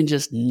 you can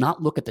just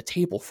not look at the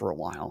table for a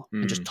while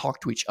and just talk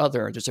to each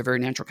other. There's a very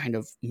natural kind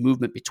of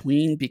movement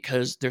between,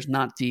 because there's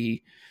not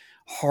the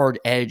hard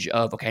edge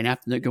of, okay, I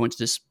have to go into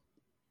this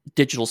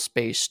digital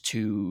space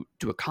to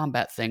do a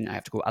combat thing. I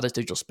have to go out of this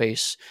digital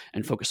space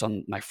and focus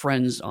on my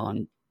friends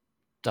on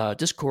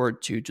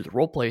Discord to do the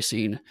roleplay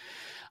scene.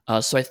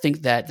 So I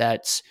think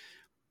that's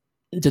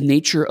the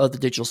nature of the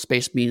digital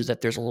space means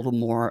that there's a little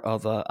more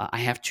of I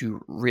have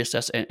to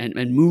reassess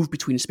and move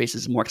between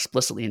spaces more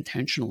explicitly,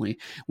 intentionally.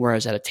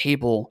 Whereas at a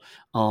table,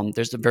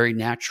 there's the very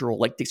natural,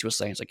 like Dixie was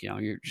saying, it's like,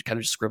 you're just kind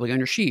of just scribbling on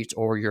your sheet,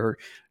 or you're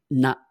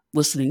not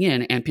listening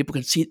in, and people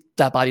can see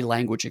that body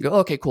language and go,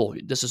 okay, cool,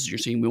 this is your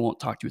scene. We won't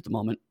talk to you at the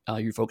moment.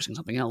 You're focusing on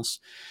something else,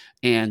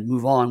 and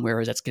move on.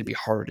 Whereas that's going to be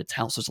harder to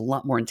tell. So there's a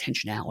lot more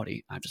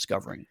intentionality I'm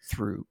discovering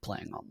through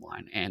playing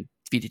online, and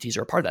VTTs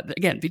are a part of that.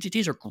 Again,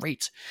 VTTs are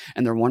great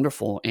and they're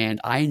wonderful, and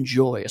I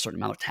enjoy a certain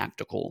amount of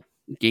tactical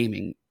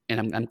gaming,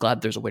 and I'm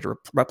glad there's a way to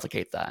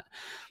replicate that.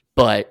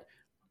 But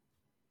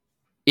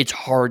it's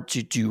hard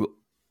to do.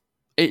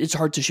 It's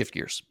hard to shift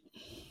gears.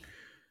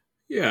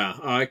 Yeah,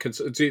 I can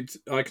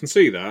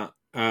see that.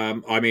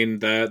 I mean,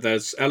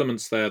 there's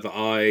elements there that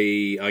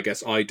I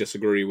guess I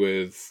disagree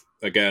with.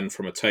 Again,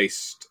 from a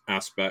taste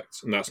aspect,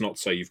 and that's not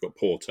to say you've got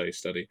poor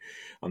taste, Eddie.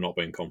 I'm not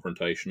being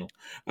confrontational,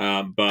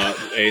 but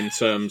in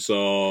terms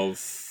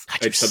of,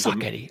 God, you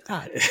suck, Eddie.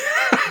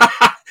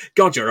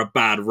 God, you're a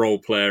bad role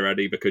player,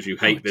 Eddie, because you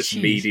hate this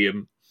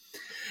medium.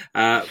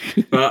 But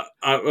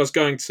I was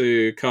going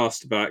to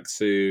cast back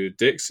to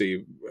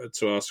Dixie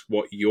to ask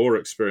what your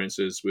experience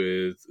is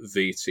with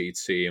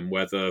VTT, and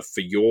whether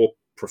for your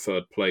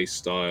preferred play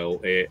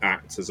style it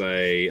acts as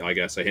a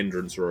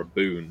hindrance or a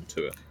boon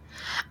to it.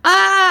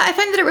 I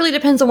find that it really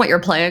depends on what you're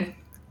playing.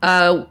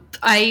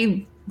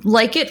 I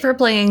like it for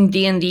playing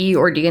D&D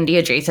or D&D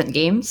adjacent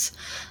games,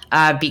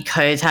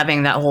 because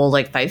having that whole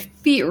 5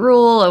 feet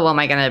rule, am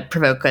I going to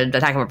provoke an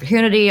attack of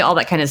opportunity, all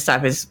that kind of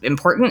stuff is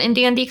important in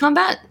D&D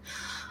combat.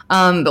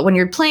 But when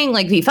you're playing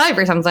V5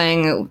 or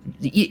something,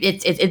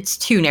 it's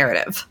too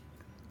narrative.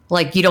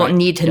 You don't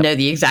need to know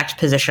the exact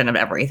position of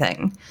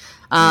everything.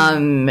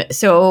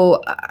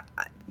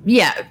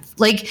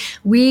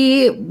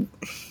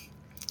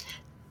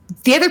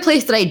 The other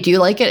place that I do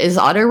like it is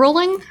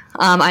auto-rolling.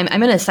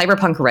 I'm in a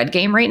Cyberpunk Red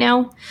game right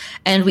now,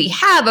 and we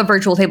have a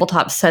virtual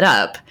tabletop set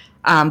up,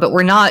 but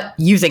we're not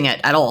using it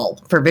at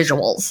all for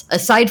visuals,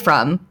 aside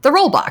from the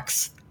roll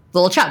box, the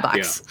little chat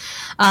box.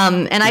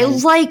 Yeah. And I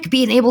like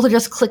being able to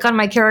just click on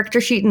my character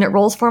sheet and it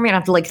rolls for me. I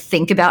don't have to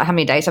think about how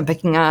many dice I'm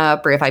picking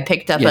up, or if I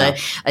picked up a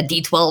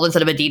D12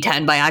 instead of a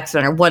D10 by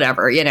accident, or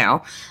whatever,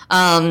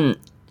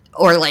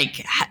 Or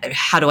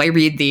how do I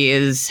read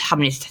these? How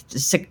many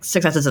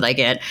successes did I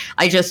get?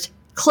 I just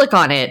click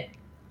on it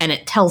and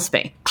it tells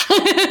me.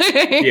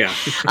 Yeah.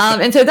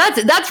 And so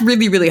that's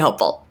really, really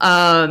helpful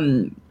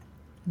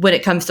when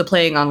it comes to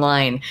playing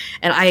online.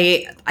 And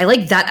I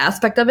like that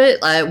aspect of it.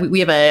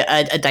 We have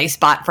a dice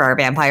bot for our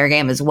vampire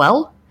game as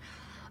well.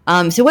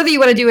 So whether you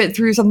want to do it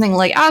through something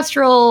like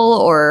Astral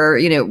or,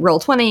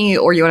 Roll20,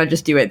 or you want to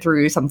just do it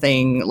through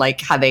something like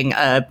having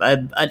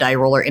a die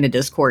roller in a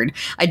Discord,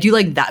 I do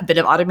like that bit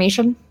of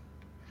automation.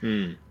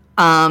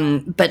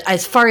 But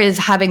as far as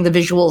having the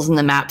visuals and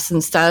the maps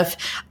and stuff,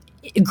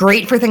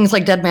 great for things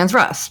like Dead Man's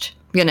Rust.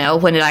 When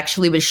it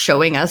actually was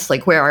showing us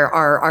where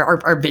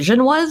our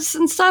vision was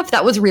and stuff,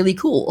 that was really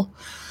cool.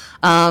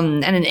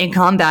 And in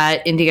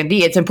combat in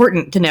D&D, it's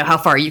important to know how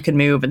far you can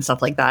move and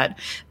stuff like that.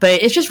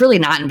 But it's just really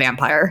not in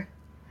Vampire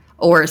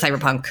or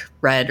Cyberpunk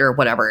Red or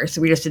whatever. So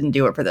we just didn't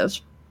do it for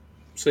those.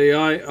 See,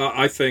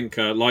 I think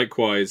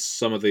likewise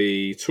some of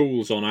the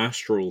tools on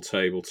Astral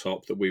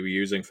Tabletop that we were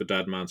using for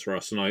Dead Man's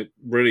Rust, and I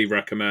really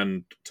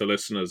recommend to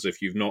listeners,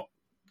 if you've not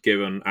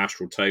given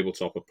Astral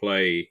Tabletop a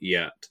play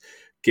yet,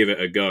 give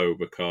it a go,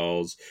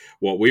 because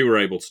what we were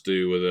able to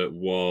do with it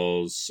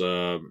was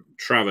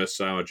Travis,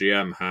 our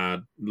GM,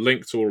 had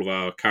linked all of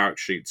our character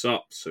sheets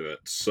up to it,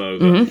 so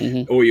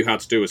that all you had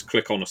to do was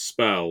click on a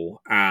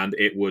spell and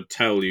it would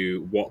tell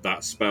you what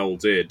that spell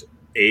did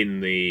in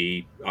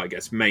the, I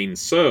guess, main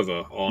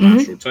server on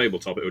Astral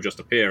Tabletop. It would just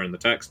appear in the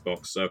text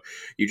box. So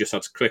you just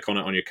had to click on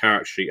it on your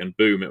character sheet and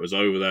boom, it was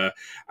over there.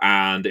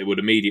 And it would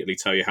immediately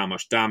tell you how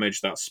much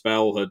damage that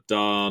spell had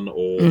done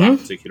or that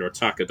particular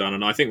attack had done.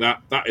 And I think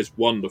that is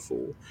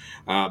wonderful.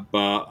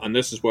 And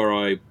this is where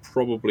I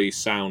probably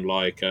sound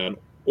like an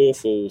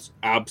awful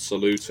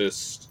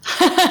absolutist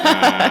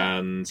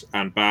and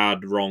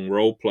bad wrong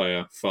role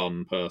player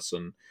fun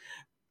person.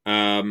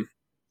 And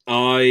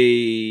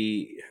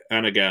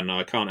again,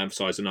 I can't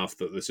emphasize enough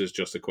that this is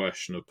just a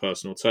question of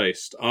personal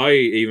taste. I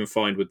even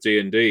find with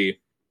D&D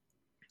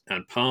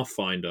and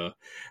Pathfinder,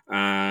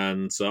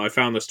 and I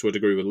found this to a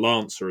degree with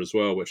Lancer as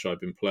well, which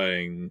I've been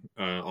playing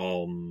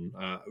on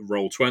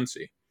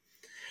Roll20,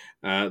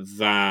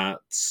 that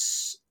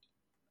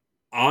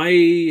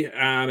I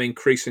am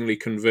increasingly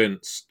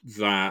convinced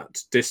that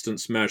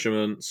distance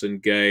measurements in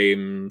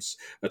games,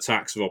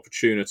 attacks of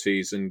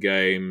opportunities in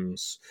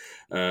games,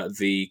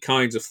 the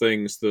kinds of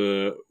things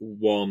that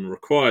one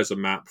requires a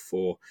map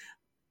for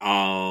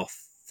are,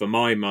 for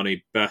my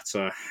money,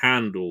 better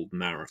handled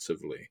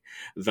narratively.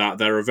 That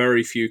there are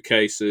very few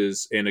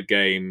cases in a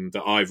game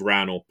that I've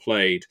ran or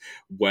played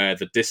where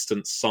the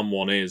distance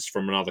someone is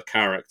from another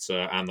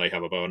character and they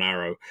have a bow and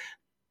arrow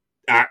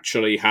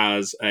actually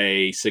has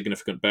a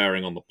significant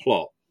bearing on the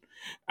plot.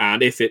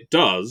 And if it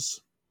does,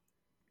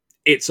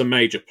 it's a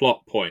major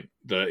plot point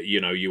that,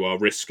 you are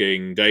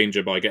risking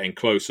danger by getting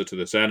closer to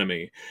this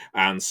enemy.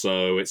 And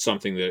so it's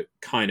something that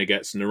kind of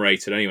gets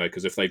narrated anyway,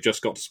 because if they've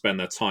just got to spend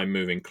their time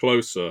moving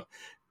closer,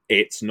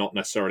 it's not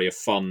necessarily a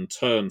fun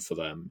turn for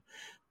them.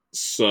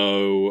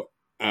 So,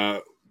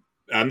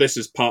 and this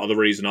is part of the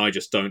reason I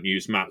just don't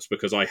use maps,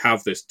 because I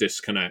have this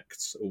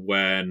disconnect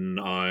when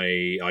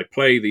I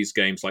play these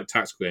games like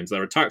tactical games.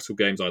 There are tactical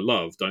games I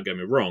love, don't get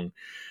me wrong,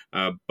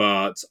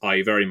 but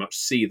I very much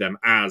see them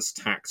as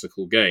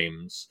tactical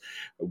games,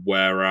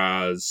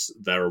 whereas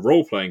there are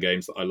role-playing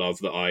games that I love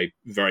that I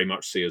very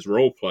much see as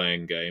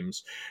role-playing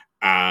games.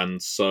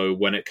 And so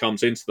when it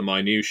comes into the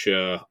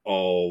minutiae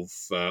of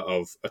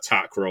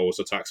attack rolls,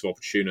 attacks of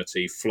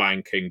opportunity,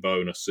 flanking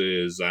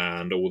bonuses,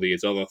 and all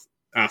these other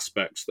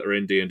aspects that are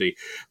in D&D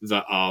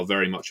that are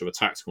very much of a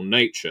tactical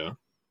nature,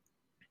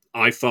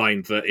 I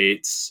find that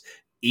it's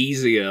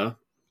easier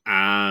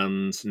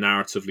and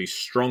narratively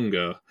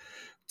stronger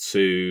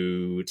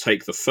to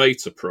take the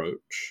fate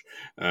approach,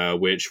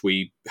 which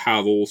we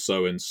have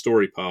also in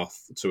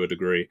Storypath to a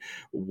degree,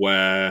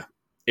 where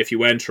if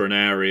you enter an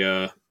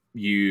area,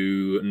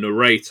 you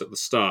narrate at the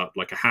start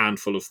like a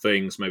handful of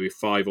things, maybe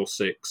 5 or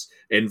 6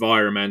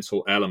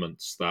 environmental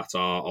elements that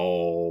are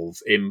of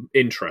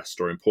interest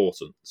or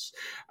importance.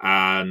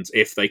 And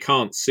if they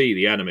can't see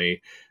the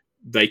enemy,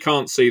 they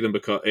can't see them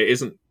because it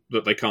isn't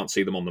that they can't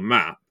see them on the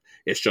map.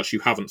 It's just you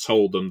haven't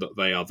told them that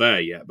they are there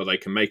yet, but they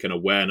can make an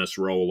awareness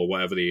roll or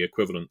whatever the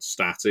equivalent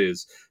stat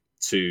is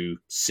to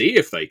see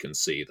if they can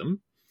see them.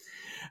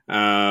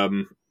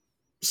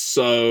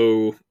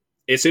 So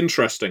it's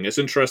interesting. It's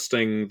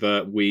interesting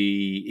that we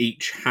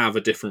each have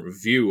a different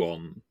view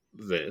on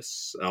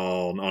this,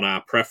 on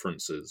our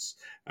preferences.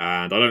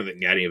 And I don't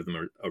think any of them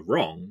are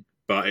wrong,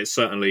 but it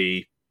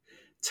certainly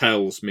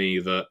tells me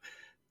that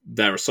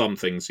there are some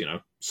things,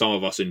 some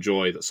of us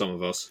enjoy that some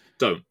of us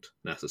don't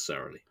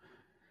necessarily.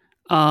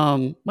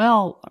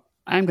 Well,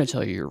 I'm going to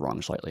tell you you're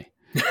wrong slightly.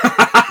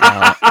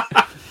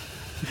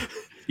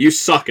 You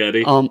suck,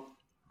 Eddie.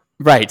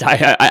 Right.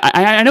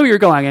 I know where you're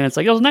going, and it's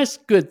like, it was a nice,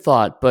 good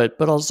thought, but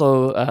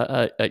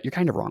also you're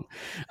kind of wrong.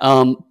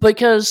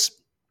 Because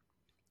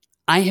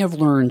I have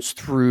learned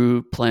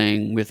through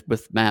playing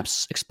with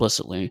maps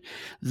explicitly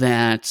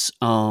that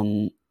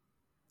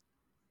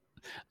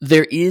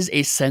there is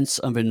a sense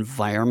of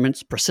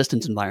environments,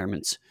 persistent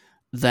environments,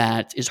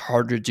 that is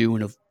harder to do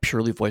in a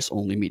purely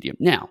voice-only medium.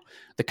 Now,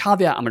 the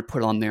caveat I'm going to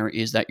put on there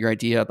is that your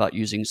idea about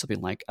using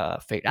something like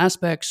fate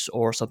aspects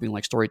or something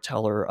like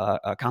storyteller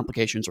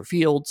complications or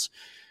fields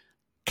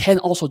can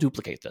also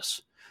duplicate this.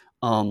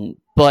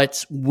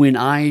 But when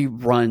I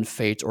run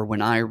Fate or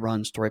when I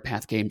run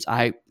Storypath games,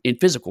 in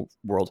physical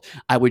world,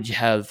 I would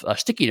have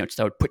sticky notes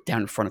that I would put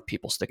down in front of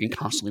people so they can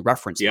constantly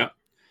reference them.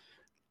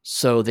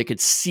 So they could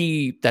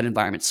see that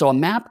environment. So a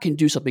map can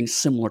do something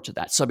similar to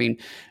that. So, I mean,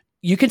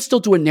 you can still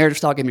do a narrative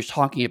style game you're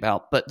talking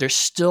about, but there's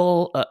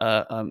still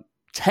a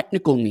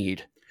technical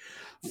need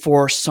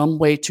for some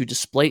way to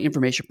display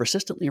information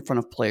persistently in front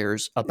of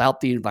players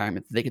about the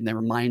environment that they can then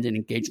remind and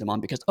engage them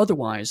on, because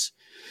otherwise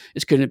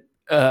it's going to,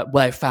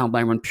 what I found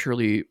when I run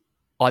purely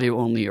audio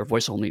only or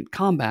voice only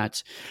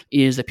combat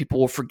is that people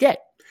will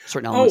forget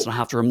certain elements and I'll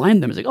have to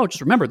remind them. It's like, oh,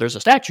 just remember there's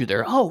a statue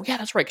there. Oh yeah,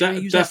 that's right. Can I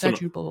use that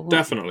statue? Blah, blah, blah.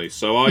 Definitely.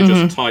 So I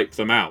just type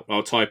them out.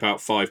 I'll type out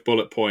 5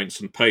 bullet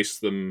points and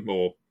paste them,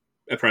 or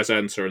press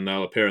enter and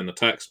they'll appear in the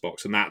text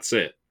box, and that's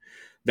it.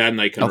 Then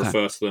they can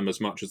refer to them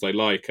as much as they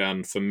like.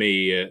 And for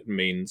me, it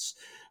means,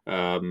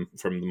 from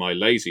my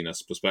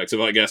laziness perspective,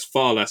 I guess,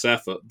 far less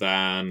effort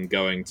than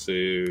going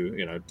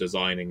to,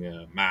 designing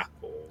a map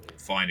or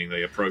finding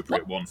the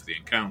appropriate one for the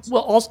encounter.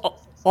 Well,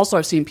 also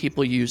I've seen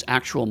people use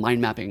actual mind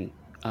mapping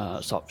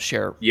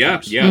software. Yeah,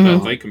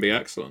 they can be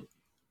excellent.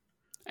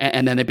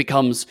 And then it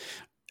becomes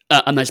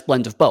a nice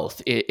blend of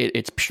both.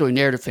 It's purely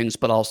narrative things,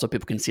 but also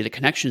people can see the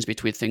connections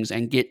between things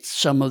and get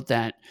some of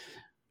that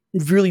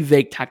really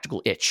vague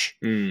tactical itch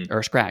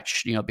or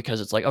scratch,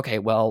 because it's like, okay,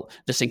 well,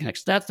 this thing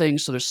connects to that thing.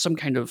 So there's some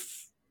kind of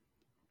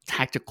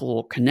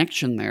tactical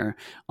connection there.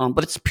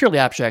 But it's purely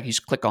abstract. You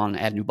just click on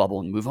add new bubble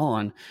and move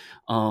on.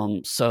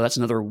 So that's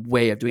another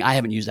way of doing, I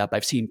haven't used that, but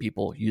I've seen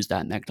people use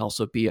that, and that can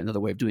also be another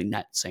way of doing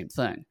that same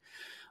thing.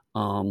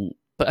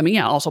 But I mean,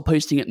 yeah, also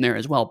posting it in there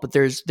as well. But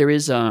there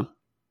is a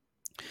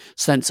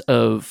sense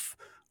of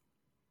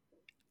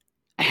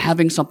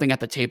having something at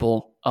the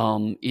table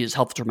is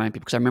helpful to remind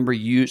people, because I remember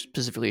you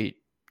specifically,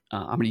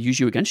 I'm going to use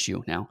you against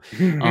you now.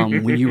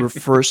 When you were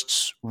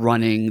first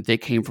running They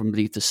Came From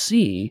Beneath the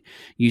Sea,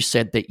 you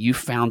said that you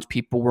found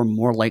people were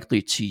more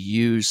likely to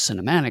use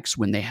cinematics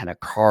when they had a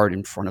card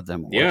in front of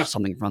them or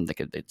something in front of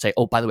them. They'd say,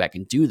 oh, by the way, I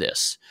can do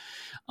this.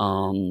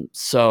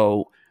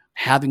 So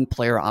having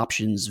player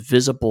options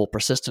visible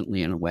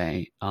persistently in a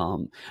way,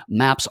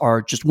 maps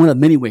are just one of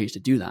many ways to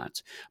do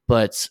that.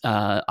 But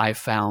I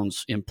found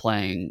in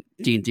playing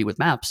D&D with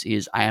maps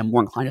is I am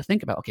more inclined to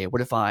think about, okay,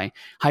 what if I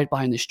hide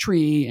behind this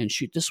tree and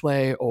shoot this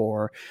way?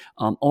 Or,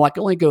 I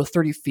can only go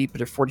 30 feet, but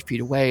they're 40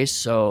 feet away.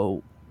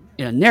 So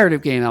in a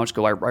narrative game, I'll just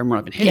go, I run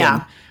up and hit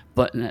him.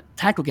 But in a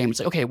tactical game, it's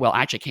like, okay, well,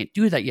 actually I can't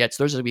do that yet.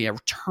 So there's going to be a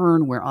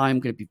turn where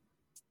I'm going to be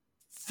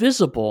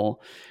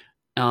visible.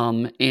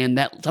 And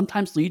that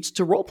sometimes leads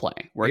to role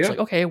play where it's like,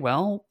 okay,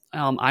 well,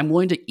 I'm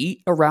willing to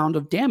eat a round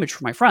of damage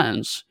for my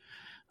friends,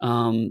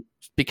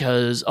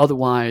 because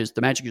otherwise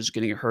the magic is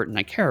getting hurt and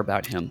I care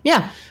about him.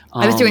 Yeah.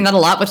 I was doing that a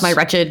lot with my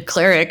wretched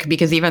cleric,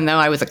 because even though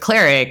I was a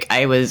cleric,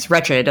 I was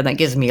wretched, and that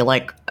gives me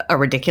like a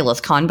ridiculous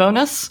con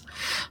bonus.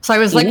 So I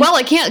was like, well,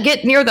 I can't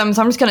get near them,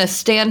 so I'm just going to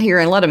stand here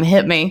and let them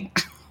hit me.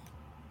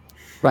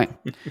 Right.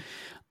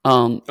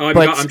 I'm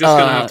just going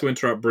to have to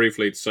interrupt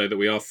briefly to say that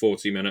we are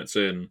 40 minutes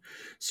in.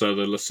 So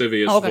the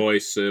lascivious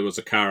voice was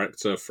a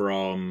character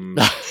from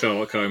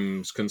Sherlock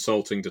Holmes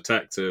Consulting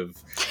Detective.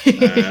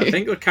 I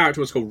think the character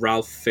was called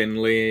Ralph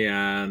Finley,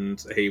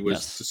 and he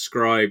was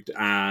described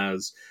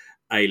as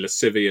a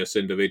lascivious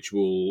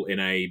individual in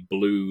a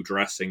blue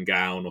dressing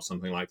gown or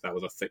something like that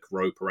with a thick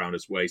rope around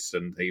his waist,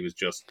 and he was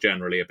just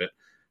generally a bit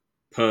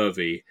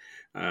pervy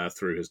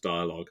through his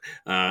dialogue.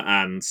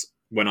 And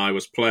when I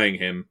was playing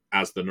him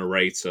as the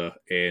narrator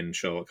in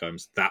Sherlock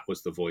Holmes, that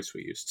was the voice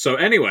we used. So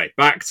anyway,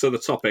 back to the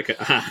topic at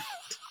hand.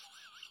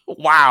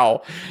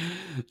 Wow.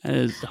 That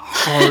is a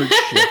hard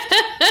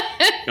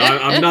shift.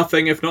 I'm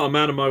nothing if not a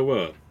man of my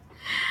word.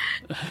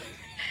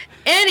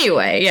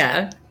 Anyway,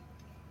 yeah.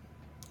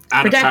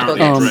 And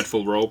apparently a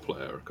dreadful role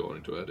player,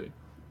 according to Eddie.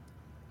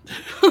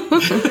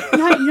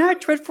 You're not a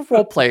dreadful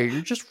role player.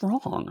 You're just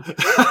wrong.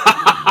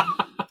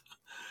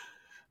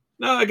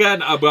 No,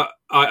 again, but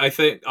I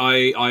think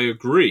I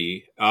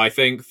agree. I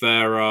think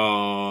there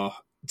are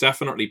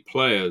definitely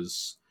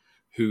players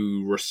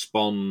who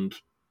respond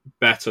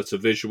better to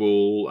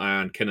visual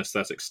and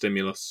kinesthetic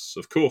stimulus.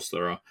 Of course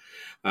there are.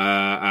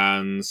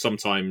 And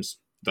sometimes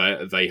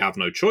they have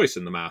no choice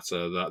in the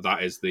matter.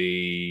 That is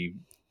the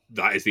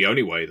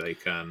only way they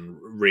can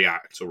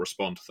react or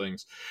respond to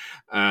things.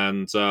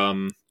 And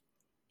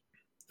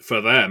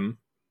for them,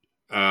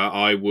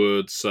 I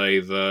would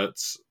say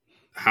that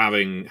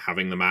having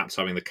the maps,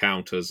 having the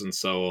counters and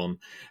so on,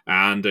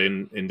 and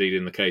indeed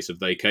in the case of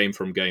They Came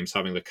From games,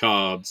 having the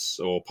cards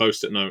or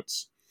post-it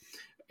notes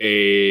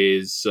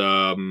is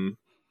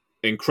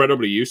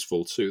incredibly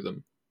useful to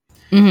them.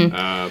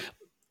 Mm-hmm.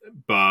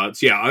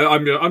 But yeah,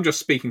 I'm just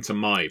speaking to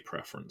my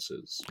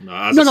preferences.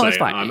 As I say, it's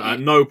fine. I'm at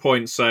no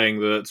point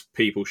saying that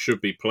people should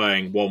be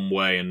playing one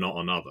way and not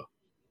another.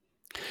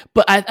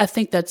 But I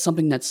think that's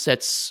something that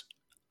sets.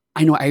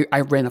 I know I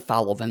ran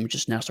afoul of them,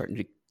 just now starting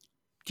to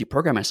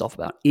deprogram myself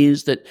about,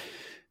 is that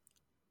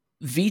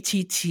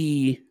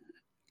VTT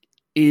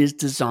is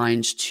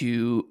designed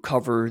to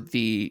cover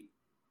the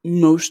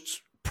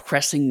most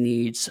pressing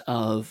needs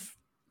of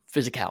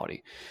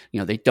physicality.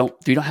 They don't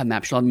have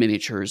maps, they don't have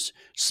miniatures,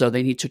 so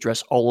they need to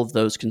address all of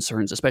those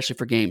concerns, especially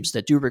for games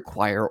that do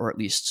require or at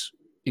least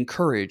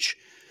encourage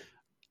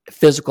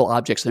physical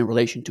objects in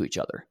relation to each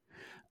other.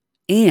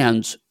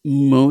 And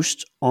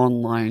most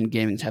online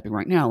gaming that's happening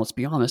right now, let's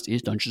be honest,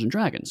 is Dungeons and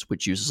Dragons,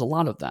 which uses a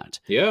lot of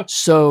that. Yeah.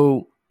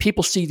 So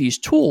people see these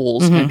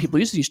tools and people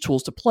use these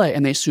tools to play,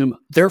 and they assume,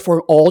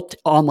 therefore, all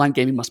online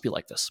gaming must be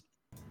like this.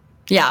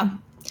 Yeah.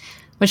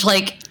 Which,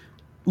 like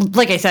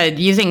I said,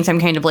 using some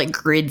kind of like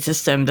grid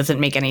system doesn't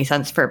make any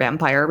sense for a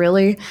vampire,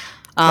 really,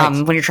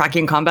 when you're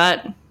tracking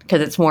combat,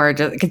 because it's more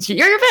because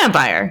you're a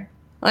vampire.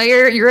 Like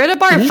you're in a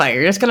bar fight.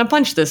 You're just gonna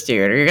punch this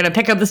dude, or you're gonna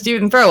pick up this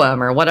dude and throw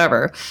him, or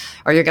whatever,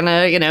 or you're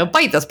gonna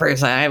bite this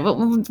person.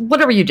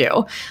 Whatever you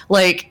do,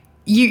 like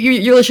you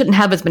really shouldn't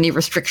have as many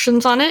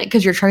restrictions on it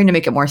because you're trying to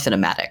make it more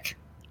cinematic.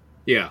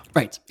 Yeah,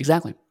 right,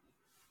 exactly.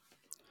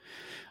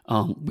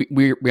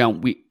 We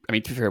I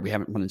mean, to be fair, we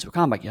haven't run into a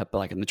combat yet, but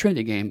like in the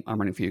Trinity game I'm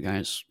running for you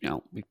guys,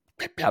 we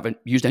haven't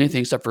used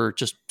anything except for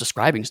just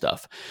describing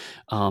stuff.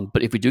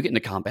 But if we do get into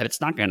combat,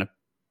 it's not gonna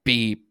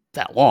be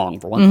that long,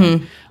 for one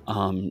thing.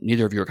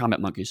 Neither of you are combat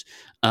monkeys.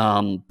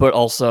 But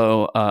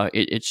also,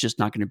 it's just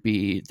not going to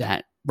be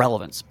that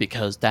relevance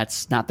because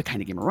that's not the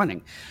kind of game we're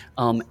running.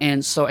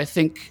 And so I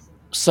think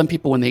some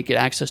people, when they get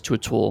access to a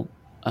tool,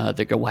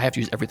 they go, well, I have to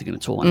use everything in the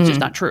tool. And it's just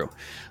not true.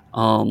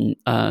 When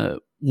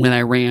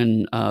I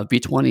ran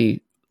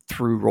V20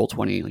 through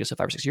Roll20, like I said,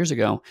 5 or 6 years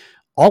ago,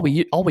 all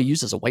we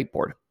use is a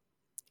whiteboard.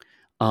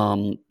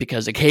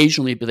 Because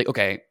occasionally it'd be like,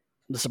 okay,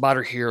 the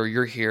Sabater here,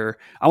 you're here.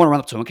 I want to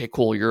run up to him. Okay,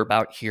 cool. You're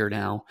about here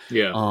now.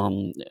 Yeah.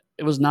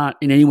 It was not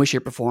in any way,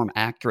 shape, or form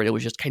accurate. It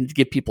was just kind of to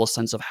give people a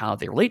sense of how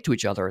they relate to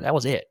each other. That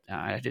was it.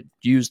 I didn't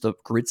use the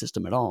grid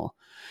system at all.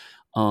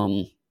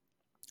 And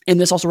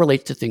this also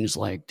relates to things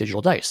like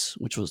digital dice,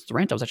 which was the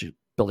rant I was actually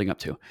building up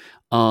to.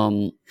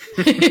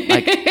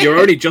 You're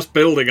already just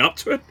building up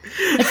to it?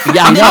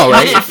 Yeah, I know,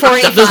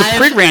 right? There's a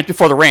pre-rant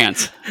before the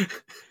rant.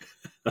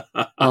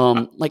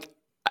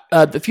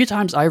 The few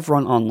times I've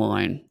run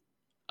online,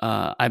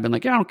 I've been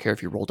like, I don't care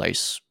if you roll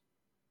dice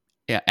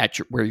at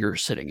where you're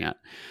sitting at.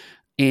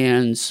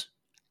 And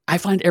I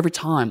find every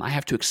time I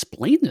have to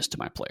explain this to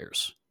my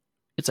players.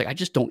 It's like, I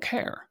just don't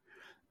care.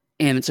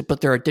 And it's like, but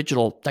there are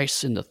digital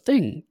dice in the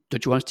thing.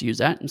 Don't you want us to use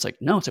that? And it's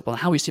like, no. It's like, well,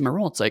 how do we see my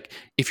roll? It's like,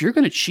 if you're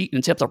going to cheat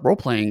and set up a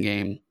role-playing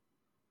game,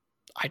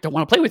 I don't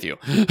want to play with you.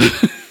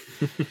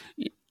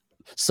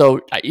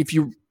 So if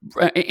you,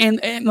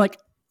 and like,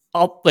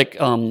 I'll like,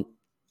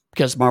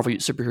 because Marvel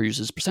Superhero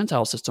uses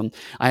percentile system,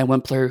 I had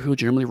one player who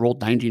generally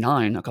rolled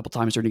 99 a couple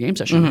times during the game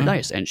session on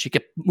dice, and she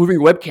kept moving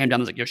her webcam down. I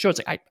was like, "Yo, show."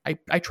 It's like,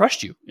 I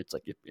trust you. It's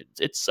like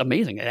it's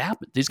amazing. It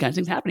happens. These kinds of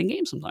things happen in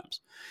games sometimes.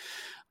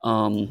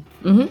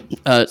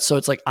 So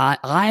it's like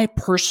I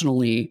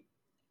personally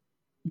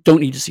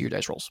don't need to see your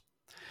dice rolls.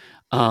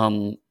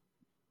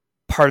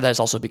 Part of that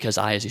is also because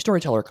I, as a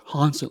storyteller,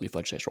 constantly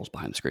fudge dice rolls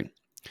behind the screen.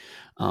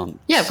 Of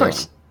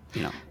course.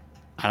 You know,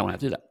 I don't want to have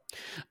to do that.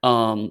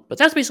 But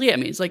that's basically it. I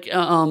mean, it's like,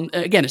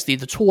 again, it's the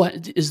tool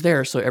is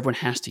there, so everyone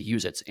has to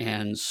use it.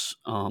 And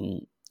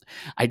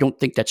I don't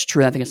think that's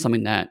true. I think it's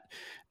something that,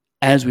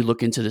 as we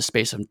look into the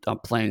space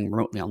of playing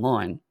remotely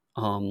online,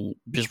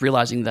 just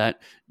realizing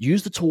that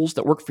use the tools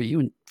that work for you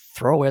and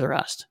throw away the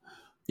rest.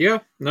 Yeah,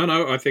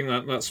 no, I think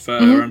that's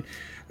fair. And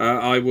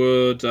I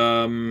would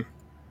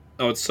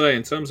say,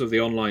 in terms of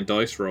the online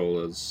dice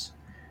rollers,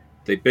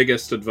 the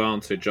biggest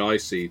advantage I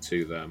see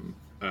to them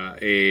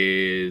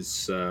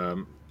is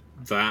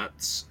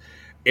that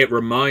it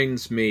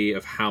reminds me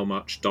of how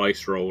much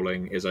dice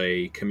rolling is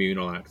a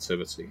communal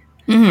activity.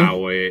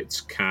 How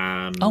it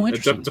can,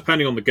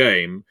 depending on the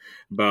game,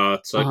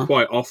 but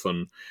quite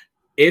often,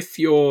 if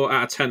you're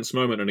at a tense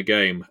moment in a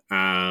game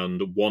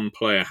and one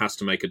player has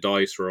to make a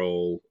dice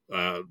roll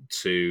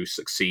to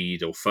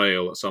succeed or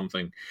fail at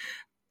something,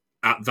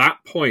 at that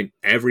point,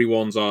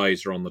 everyone's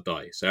eyes are on the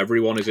dice.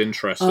 Everyone is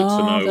interested to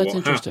know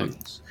what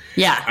happens.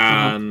 Yeah.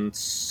 And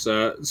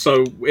so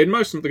in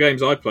most of the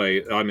games I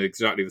play, I'm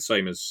exactly the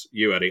same as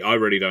you, Eddie. I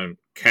really don't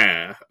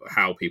care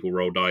how people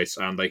roll dice,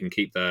 and they can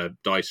keep their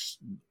dice,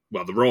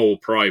 well, the roll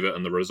private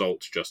and the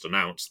results just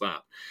announce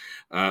that.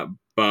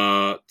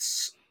 But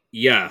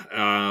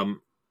yeah,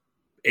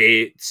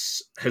 it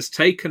has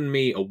taken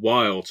me a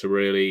while to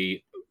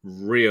really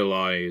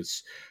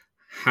realize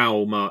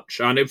how much,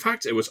 and in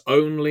fact it was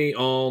only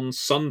on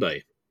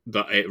Sunday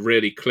that it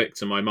really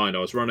clicked in my mind. I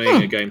was running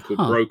a game called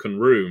Broken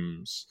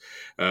Rooms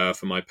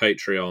for my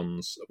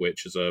Patreons,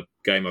 which is a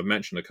game I've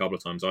mentioned a couple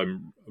of times.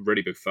 I'm a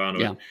really big fan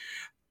of it.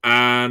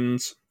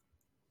 And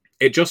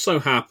it just so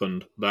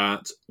happened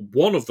that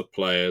one of the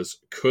players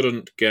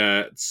couldn't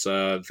get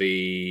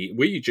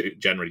we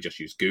generally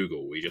just use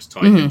Google. We just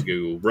type into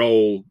Google,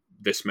 roll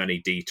this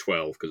many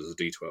D12, because it's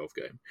a D12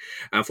 game.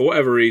 And for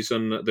whatever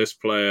reason, this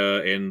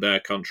player in their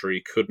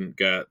country couldn't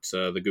get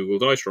the Google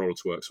Dice Roller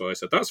to work. So I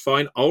said, that's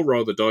fine, I'll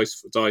roll the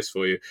dice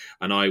for you,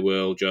 and I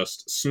will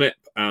just snip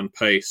and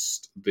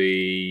paste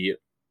the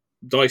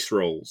dice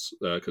rolls,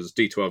 because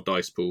D12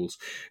 dice pools,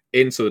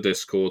 into the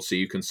Discord so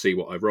you can see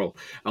what I roll.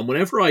 And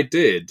whenever I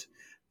did,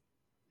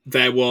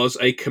 there was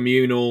a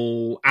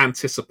communal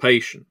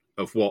anticipation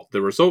of what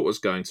the result was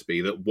going to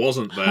be that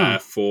wasn't there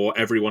for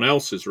everyone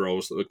else's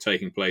rolls that were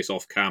taking place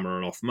off camera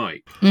and off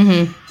mic.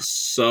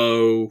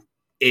 So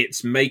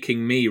it's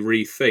making me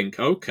rethink,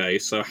 okay,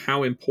 so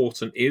how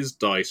important is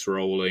dice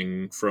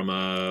rolling from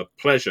a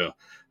pleasure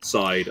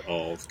side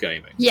of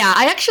gaming? Yeah,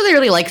 I actually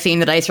really like seeing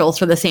the dice rolls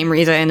for the same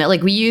reason.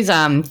 Like, we use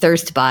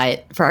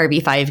Thirstbot for our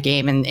V5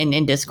 game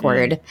in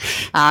Discord.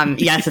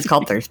 Yes, it's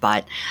called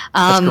Thirstbot.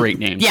 That's a great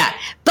name. Yeah,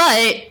 but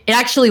it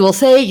actually will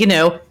say,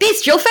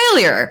 bestial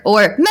failure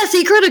or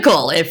messy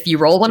critical if you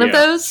roll one of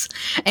those.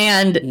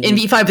 And in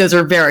V5, those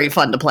are very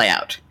fun to play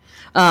out.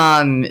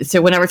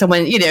 So whenever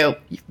someone,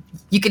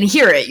 you can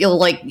hear it. You'll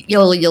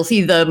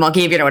see the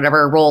Malkavian or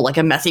whatever roll like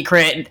a messy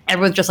crit. And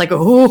everyone's just like,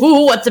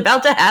 "Ooh, what's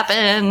about to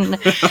happen?"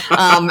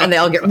 And they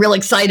all get real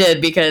excited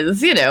because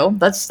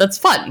that's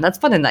fun. That's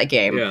fun in that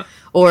game. Yeah.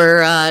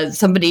 Or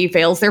somebody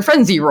fails their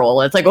frenzy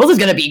roll. It's like, "Oh, this is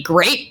gonna be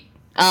great."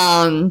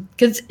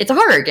 Because it's a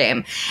horror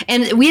game,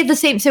 and we have the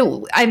same.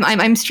 So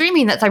I'm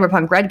streaming that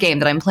Cyberpunk Red game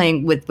that I'm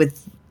playing with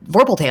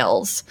Vorpal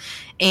Tales,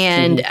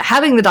 and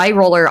having the die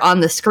roller on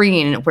the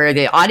screen where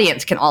the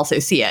audience can also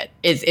see it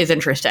is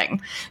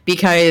interesting,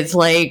 because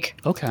like,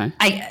 okay,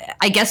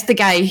 I guess the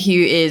guy who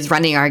is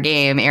running our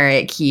game,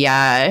 Eric, he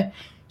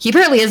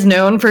apparently is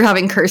known for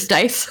having cursed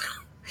dice.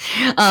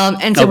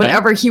 And so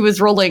whenever he was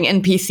rolling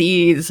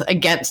NPCs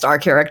against our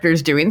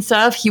characters doing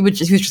stuff, he was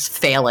just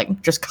failing,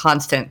 just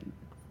constant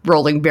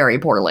rolling very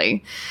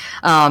poorly.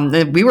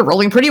 And we were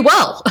rolling pretty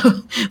well.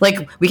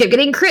 Like, we kept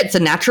getting crits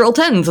and natural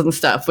 10s and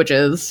stuff, which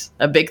is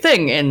a big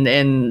thing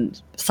in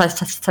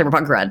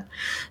Cyberpunk Red.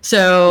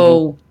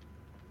 So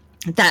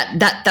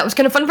that was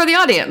kind of fun for the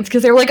audience,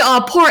 because they were like,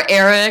 oh, poor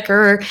Eric,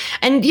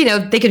 and you know,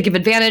 they could give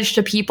advantage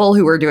to people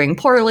who were doing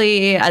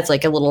poorly as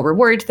like a little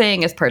reward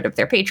thing as part of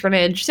their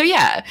patronage. So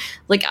yeah,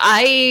 like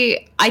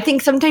I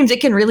think sometimes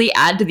it can really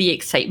add to the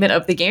excitement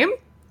of the game,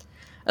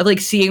 of like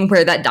seeing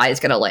where that die is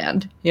going to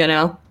land, you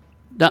know?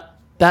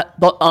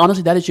 But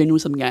honestly, that is genuinely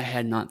something I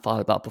had not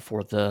thought about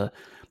before. The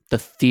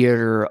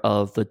theater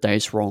of the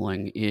dice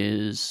rolling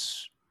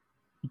is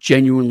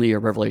genuinely a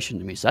revelation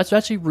to me. So that's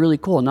actually really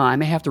cool. Now I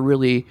may have to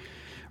really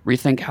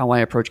rethink how I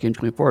approach games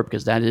going forward,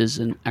 because that is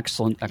an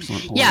excellent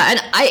point. Yeah, and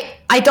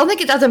I don't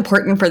think it's as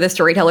important for the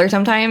storyteller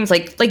sometimes.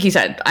 Like you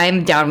said,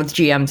 I'm down with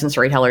GMs and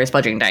storytellers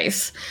fudging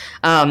dice.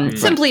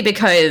 Simply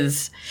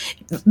because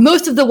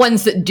most of the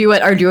ones that do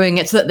it are doing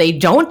it so that they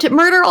don't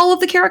murder all of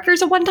the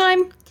characters at one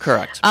time.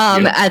 Correct.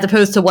 As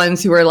opposed to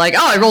ones who are like,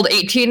 oh, I rolled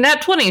 18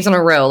 nat 20s in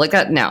a row. Like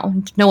that,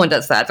 no one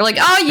does that. They're like,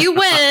 oh, you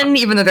win,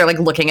 even though they're like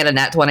looking at a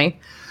nat 20.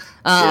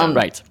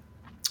 Right.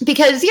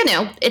 Because, you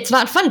know, it's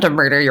not fun to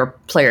murder your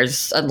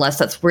players unless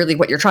that's really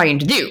what you're trying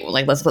to do.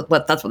 Like, that's what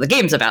the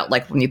game's about,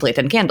 like when you play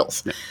Thin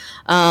Candles. Yeah.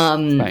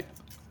 Right.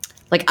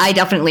 Like, I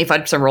definitely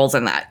fudged some rolls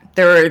in that.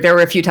 There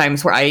were a few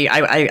times where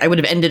I would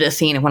have ended a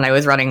scene when I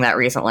was running that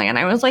recently, and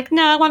I was like,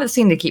 no, I want the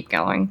scene to keep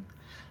going.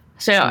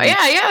 So,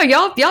 yeah,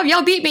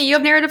 y'all beat me. You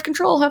have narrative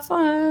control. Have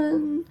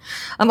fun.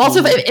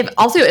 Also,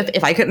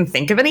 if I couldn't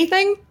think of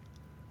anything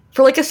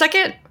for like a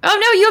second, oh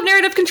no, you have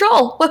narrative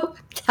control. Well,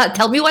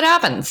 tell me what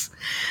happens.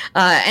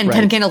 And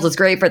Ten Candles is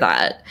great for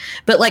that.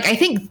 But like, I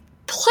think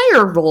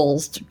player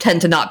roles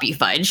tend to not be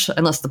fudged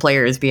unless the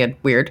player is being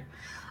weird.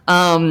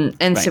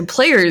 So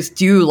players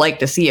do like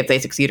to see if they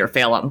succeed or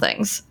fail on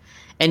things.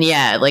 And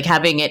yeah, like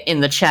having it in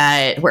the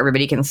chat where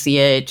everybody can see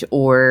it,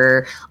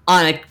 or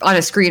on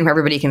a screen where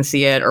everybody can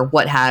see it, or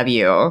what have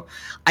you,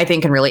 I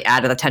think can really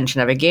add to the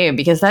tension of a game,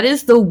 because that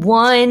is the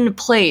one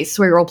place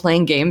where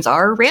role-playing games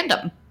are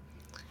random.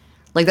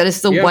 Like, that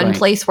is the one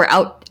place where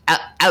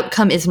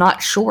outcome is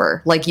not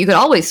sure. Like, you could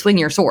always swing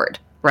your sword,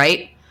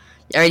 right?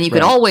 And you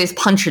could always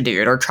punch a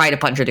dude or try to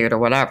punch a dude or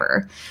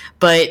whatever.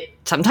 But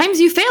sometimes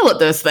you fail at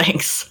those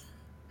things.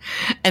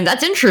 And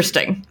that's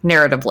interesting,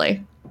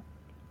 narratively.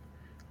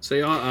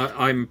 See,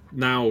 I'm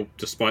now,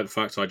 despite the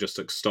fact I just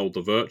extolled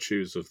the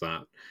virtues of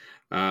that,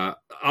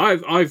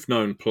 I've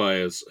known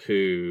players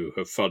who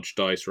have fudged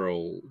dice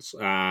rolls,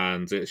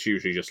 and it's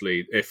usually just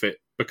if it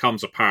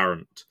becomes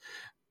apparent,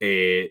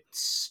 it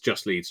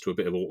just leads to a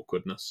bit of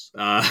awkwardness.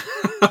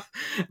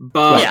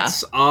 But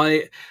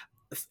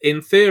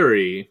in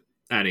theory,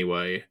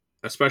 anyway,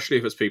 especially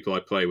if it's people I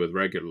play with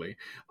regularly,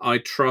 I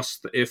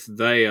trust that if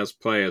they as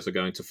players are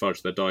going to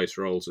fudge their dice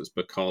rolls, it's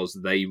because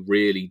they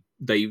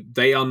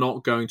are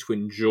not going to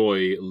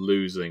enjoy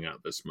losing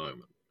at this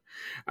moment.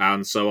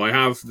 And so I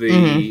have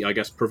the, I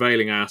guess,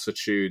 prevailing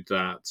attitude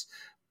that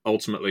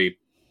ultimately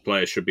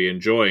players should be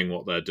enjoying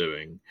what they're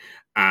doing.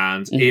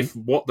 And if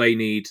what they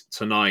need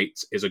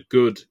tonight is a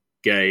good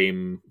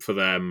game for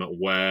them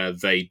where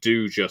they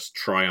do just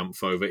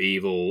triumph over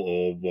evil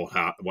or what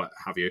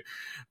have you,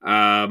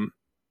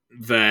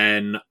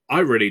 then I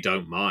really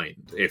don't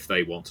mind if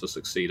they want to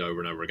succeed over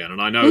and over again.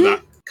 And I know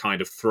that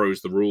kind of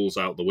throws the rules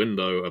out the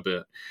window a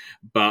bit,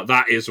 but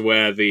that is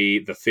where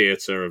the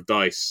theatre of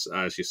dice,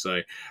 as you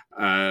say,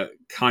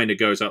 kind of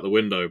goes out the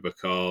window,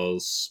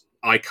 because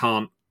we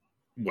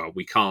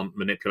can't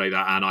manipulate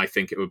that, and I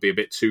think it would be a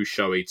bit too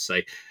showy to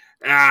say,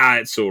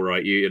 it's all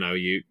right,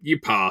 you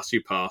pass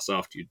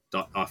after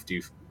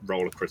you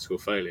roll a critical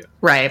failure.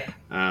 Right.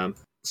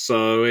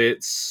 So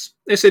it's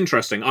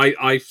interesting.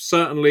 I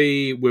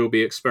certainly will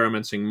be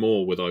experimenting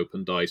more with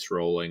open dice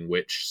rolling,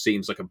 which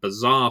seems like a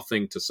bizarre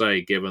thing to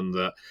say, given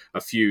that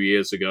a few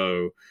years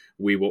ago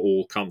we were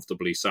all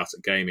comfortably sat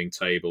at gaming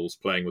tables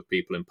playing with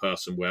people in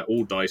person where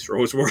all dice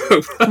rolls were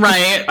open.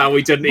 Right. And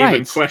we didn't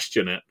even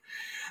question it.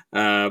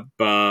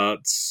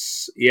 But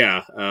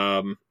yeah,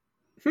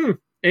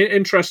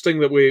 interesting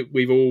that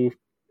we've all,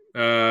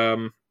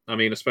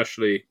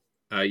 especially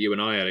you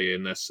and I, Eddie,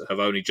 in this, have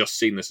only just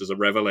seen this as a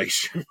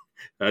revelation.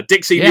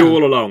 Dixie knew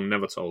all along,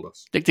 never told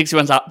us. Dixie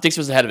was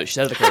ahead of it. She's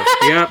ahead of the curve.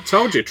 Yeah,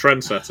 told you,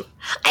 trendsetter.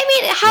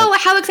 I mean,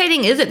 how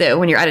exciting is it though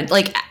when you're at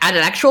an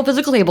actual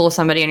physical table with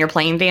somebody and you're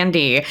playing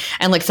D&D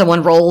and like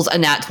someone rolls a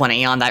nat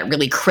 20 on that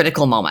really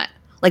critical moment?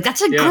 Like,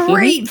 that's a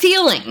great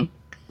feeling.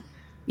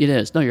 It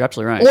is. No, you're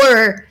absolutely right.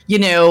 Or,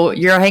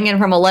 you're hanging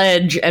from a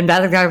ledge and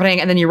bad things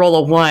happening, and then you roll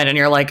a 1 and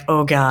you're like,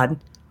 oh God,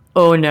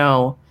 oh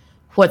no,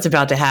 what's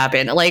about to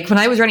happen. Like when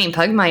I was running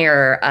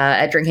Pugmire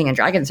at Drinking and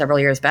Dragons several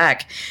years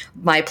back,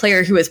 my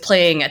player who was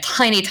playing a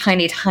tiny,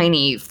 tiny,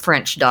 tiny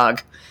French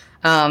dog.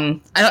 I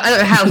don't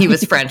know how he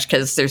was French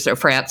because there's no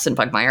France in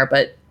Pugmire,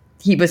 but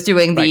he was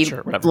doing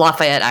the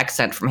Lafayette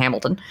accent from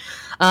Hamilton.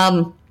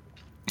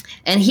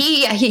 And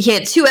he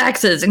had 2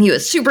 axes, and he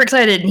was super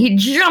excited, and he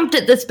jumped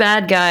at this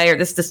bad guy, or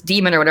this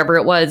demon, or whatever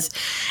it was,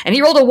 and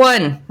he rolled a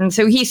 1, and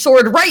so he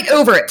soared right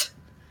over it,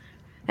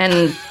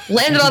 and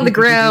landed on the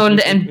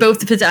ground, and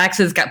both of his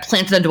axes got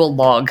planted into a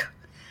log,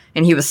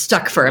 and he was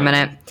stuck for a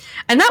minute.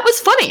 And that was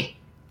funny.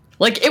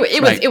 Like,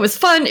 it was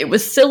fun, it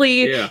was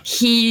silly,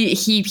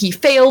 he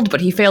failed,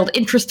 but he failed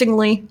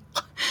interestingly.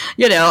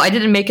 You know, I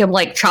didn't make him,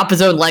 like, chop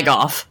his own leg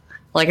off.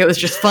 Like, it was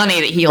just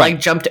funny that he,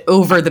 like, jumped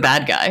over the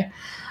bad guy.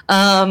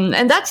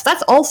 And that's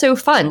also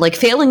fun. Like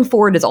failing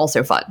forward is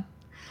also fun.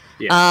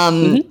 Yeah.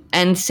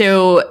 And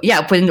so,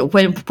 yeah,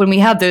 when we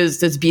have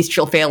those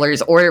bestial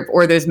failures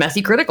or those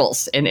messy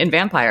criticals in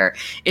Vampire,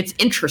 it's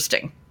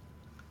interesting.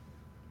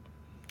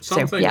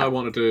 Something I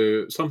wanted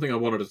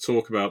to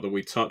talk about that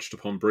we touched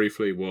upon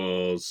briefly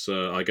was,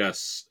 I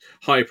guess,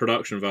 high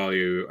production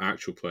value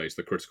actual plays,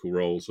 the Critical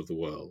Roles of the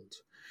world.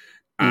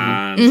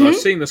 And I've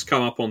seen this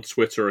come up on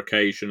Twitter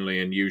occasionally,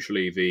 and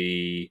usually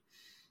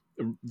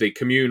the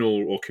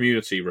communal or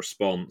community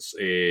response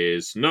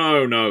is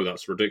no,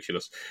 that's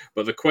ridiculous.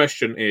 But the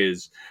question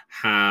is,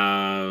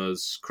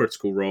 has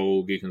Critical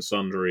Role, Geek and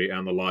Sundry,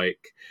 and the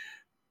like,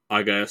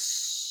 I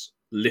guess,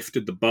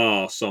 lifted the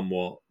bar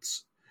somewhat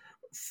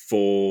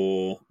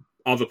for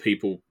other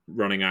people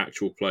running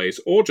actual plays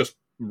or just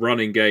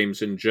running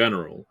games in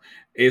general?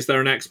 Is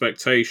there an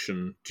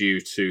expectation due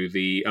to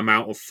the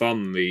amount of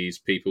fun these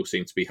people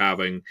seem to be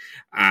having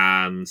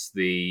and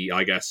the,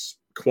 I guess,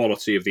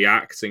 quality of the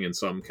acting in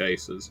some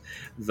cases,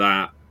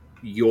 that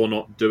you're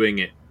not doing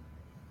it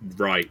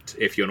right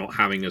if you're not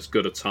having as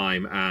good a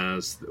time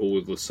as all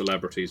of the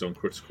celebrities on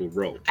Critical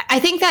Role? I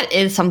think that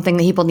is something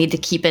that people need to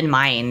keep in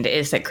mind,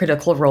 is that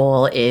Critical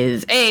Role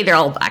is, they're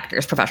all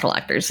actors, professional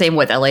actors. Same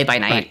with LA by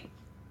Night. Right.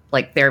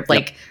 Like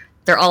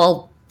they're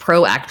all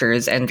pro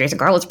actors, and Jason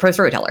Garlett's pro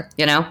storyteller,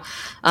 you know?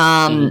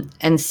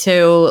 And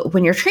so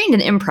when you're trained in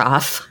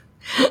improv,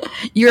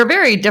 you're a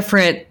very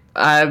different,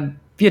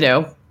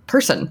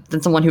 person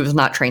than someone who was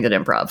not trained at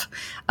improv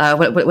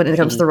when it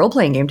comes to the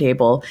role-playing game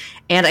table.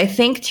 And I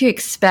think to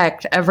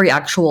expect every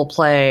actual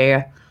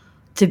play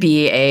to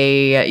be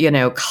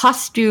a,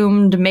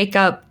 costumed,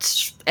 makeup,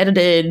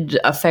 edited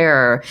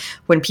affair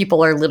when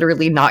people are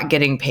literally not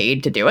getting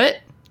paid to do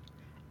it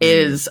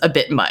is a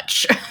bit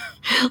much.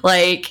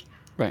 Like,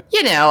 right.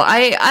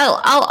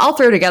 I'll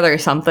throw together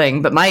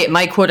something, but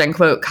my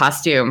quote-unquote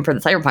costume for the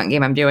Cyberpunk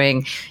game I'm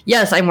doing,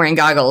 yes, I'm wearing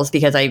goggles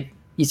because I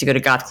used to go to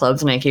goth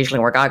clubs and I occasionally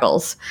wear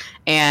goggles.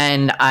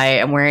 And I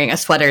am wearing a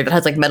sweater that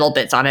has like metal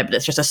bits on it, but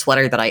it's just a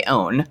sweater that I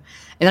own.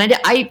 And then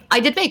I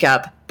did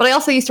makeup, but I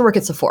also used to work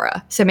at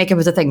Sephora. So makeup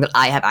is a thing that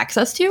I have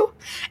access to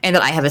and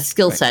that I have a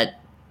skill set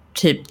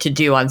to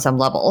do on some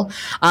level.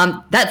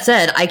 That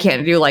said, I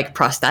can't do like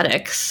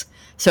prosthetics.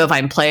 So if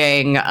I'm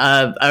playing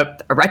a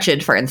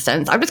wretched, for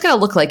instance, I'm just going to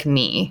look like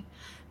me,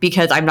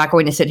 because I'm not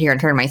going to sit here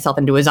and turn myself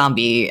into a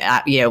zombie,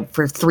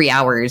 for 3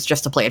 hours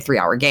just to play a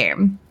 3-hour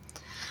game.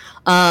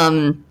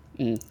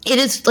 It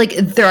is like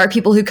there are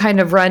people who kind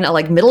of run a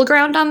like middle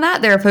ground on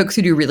that. There are folks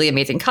who do really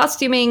amazing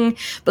costuming,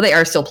 but they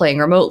are still playing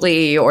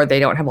remotely, or they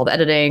don't have all the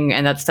editing,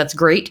 and that's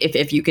great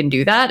if you can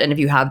do that and if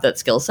you have that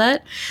skill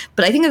set.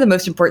 But I think that the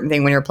most important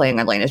thing when you're playing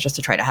online is just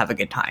to try to have a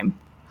good time.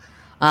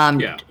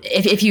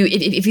 If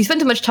you spend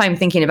too much time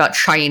thinking about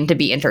trying to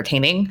be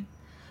entertaining,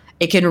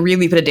 it can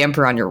really put a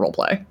damper on your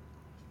roleplay.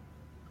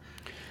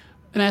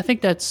 And I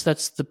think that's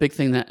the big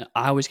thing that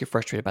I always get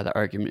frustrated by that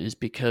argument, is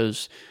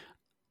because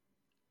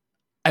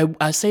I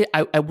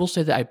will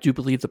say that I do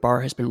believe the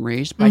bar has been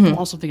raised, but I don't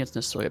also think it's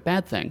necessarily a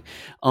bad thing.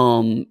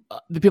 The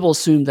people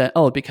assume that,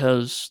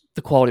 because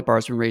the quality bar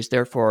has been raised,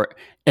 therefore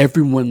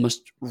everyone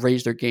must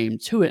raise their game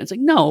to it. It's like,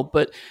 no,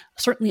 but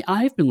certainly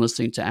I've been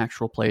listening to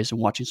actual plays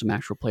and watching some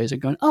actual plays and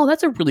going,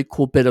 that's a really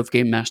cool bit of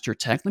Game Master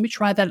tech. Let me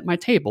try that at my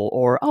table.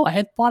 Or, I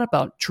had thought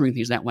about treating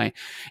things that way.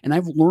 And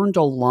I've learned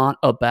a lot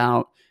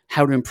about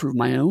how to improve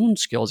my own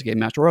skills as a game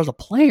master or as a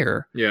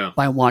player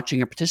by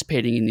watching and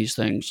participating in these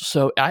things.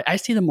 So I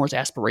see them more as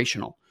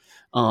aspirational.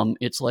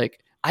 It's like,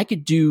 I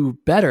could do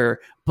better,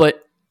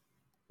 but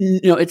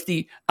it's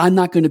I'm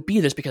not going to be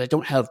this because I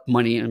don't have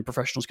money and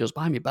professional skills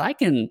behind me, but I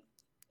can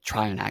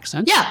try an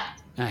accent. Yeah.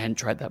 I hadn't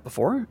tried that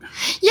before.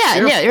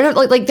 Yeah.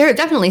 Like there are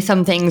definitely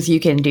some things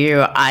you can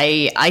do.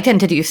 I tend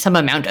to do some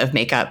amount of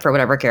makeup for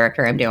whatever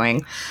character I'm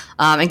doing,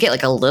 and get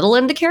like a little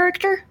into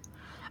character.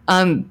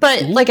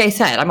 But like I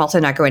said, I'm also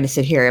not going to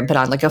sit here and put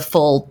on like a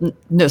full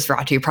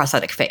Nosferatu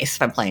prosthetic face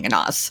if I'm playing an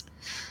Oz.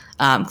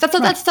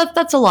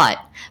 That's a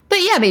lot. But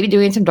yeah, maybe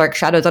doing some dark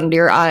shadows under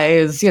your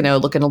eyes,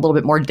 looking a little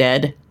bit more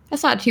dead.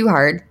 That's not too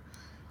hard.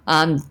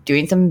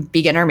 Doing some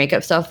beginner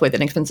makeup stuff with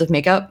inexpensive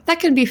makeup,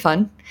 that can be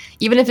fun.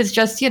 Even if it's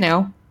just,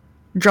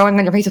 drawing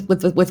on your face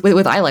with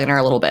eyeliner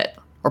a little bit,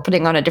 or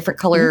putting on a different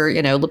color,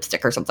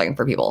 lipstick or something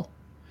for people.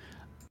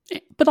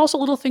 But also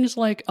little things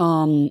like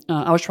I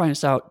was trying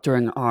this out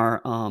during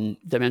our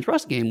Dead Man's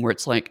Rust game, where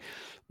it's like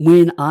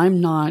when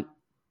I'm not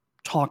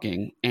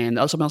talking and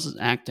someone else is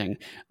acting,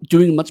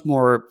 doing much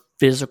more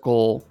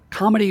physical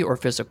comedy or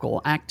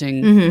physical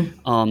acting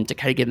to kind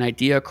of get an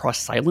idea across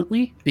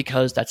silently,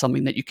 because that's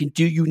something that you can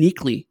do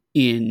uniquely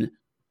in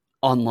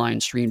online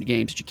streamed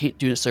games that you can't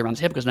do necessarily around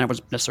the table because no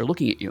one's necessarily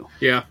looking at you.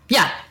 Yeah,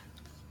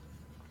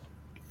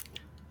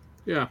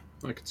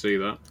 I could see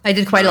that. I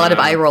did quite a lot of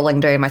eye rolling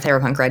during my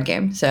Cyberpunk Red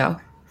game, so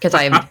because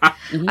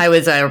I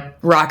was a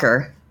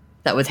rocker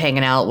that was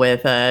hanging out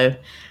with.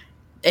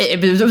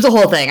 It was a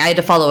whole thing. I had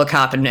to follow a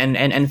cop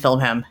and film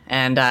him,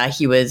 and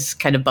he was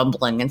kind of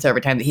bumbling, and so every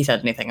time that he said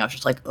anything, I was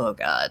just like, "Oh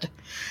God!"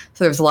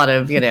 So there was a lot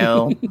of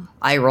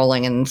eye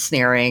rolling and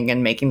sneering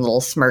and making little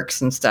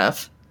smirks and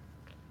stuff.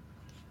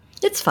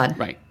 It's fun,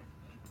 right?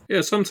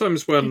 Yeah,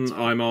 sometimes when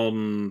I'm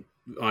on,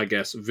 I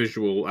guess,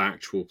 visual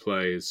actual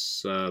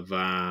plays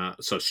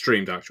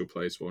streamed actual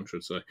plays, one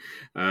should say,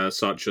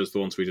 such as the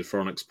ones we did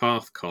for Onyx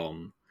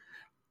PathCon,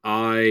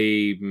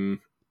 I'm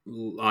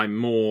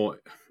more.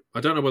 I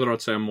don't know whether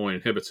I'd say I'm more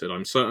inhibited.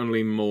 I'm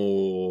certainly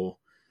more.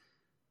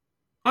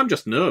 I'm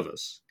just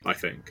nervous, I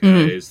think,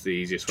 is the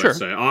easiest way to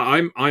say it.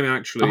 I'm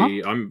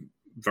actually I'm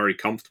very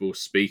comfortable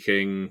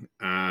speaking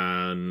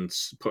and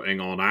putting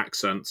on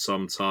accents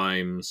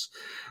sometimes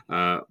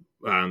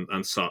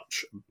and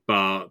such,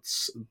 but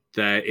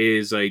there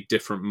is a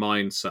different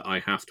mindset I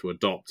have to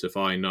adopt if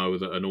I know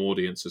that an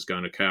audience is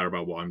going to care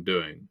about what I'm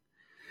doing.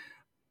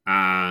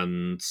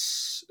 And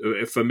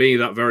for me,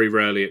 that very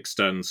rarely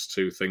extends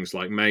to things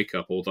like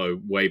makeup,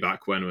 although way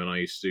back when I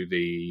used to do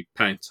the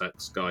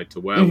Pentex Guide to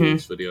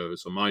Werewolves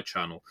videos on my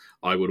channel,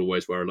 I would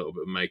always wear a little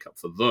bit of makeup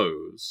for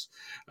those.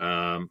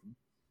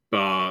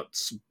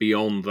 But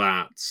beyond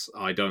that,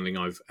 I don't think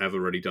I've ever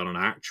really done an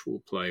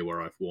actual play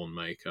where I've worn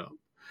makeup.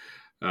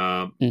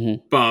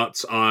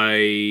 But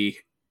I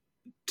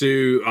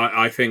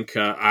think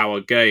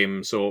our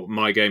games, or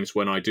my games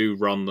when I do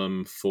run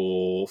them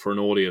for an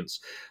audience,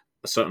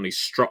 are certainly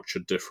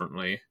structured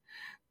differently,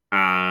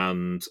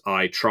 and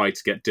I try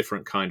to get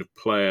different kind of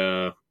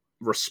player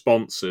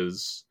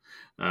responses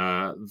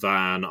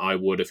than I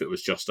would if it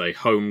was just a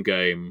home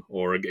game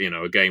or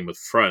a game with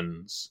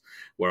friends,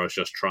 where I was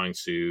just trying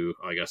to,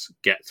 I guess,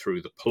 get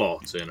through the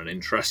plot in an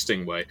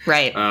interesting way.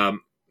 Right.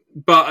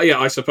 But yeah,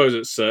 I suppose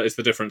it's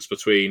the difference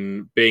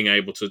between being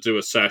able to do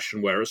a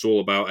session where it's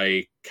all about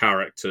a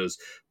character's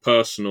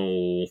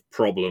personal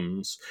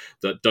problems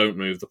that don't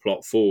move the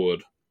plot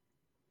forward,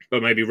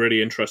 but maybe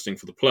really interesting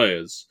for the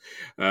players,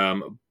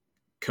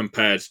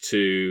 compared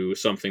to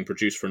something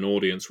produced for an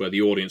audience where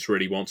the audience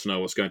really wants to know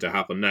what's going to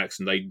happen next,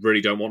 and they really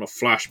don't want a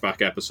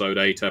flashback episode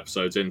 8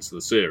 episodes into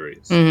the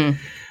series.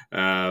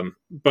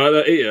 But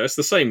it's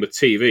the same with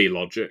TV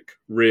logic,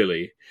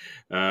 really.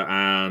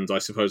 And I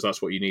suppose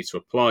that's what you need to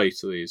apply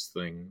to these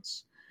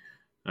things.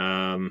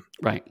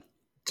 Right.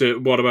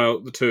 What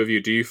about the two of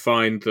you? Do you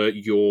find that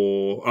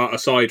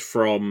aside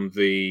from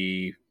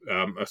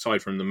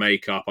the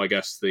makeup, I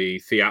guess the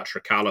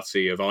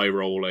theatricality of eye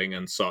rolling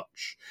and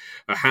such,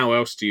 how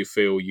else do you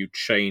feel you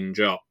change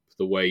up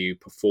the way you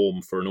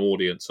perform for an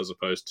audience as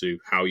opposed to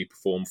how you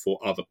perform for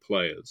other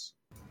players?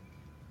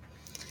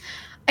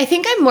 I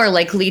think I'm more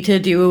likely to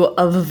do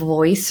a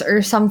voice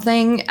or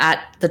something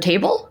at the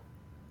table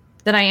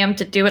than I am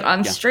to do it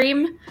on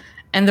stream,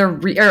 and or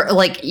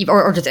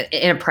just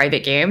in a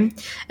private game.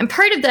 And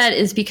part of that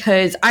is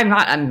because I'm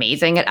not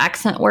amazing at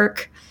accent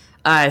work,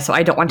 so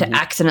I don't want to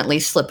accidentally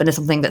slip into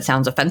something that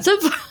sounds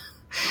offensive,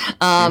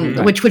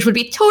 which would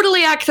be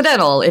totally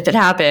accidental if it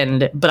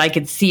happened, but I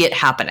could see it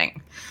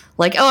happening.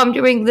 Like, I'm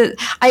doing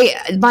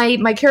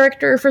my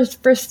character for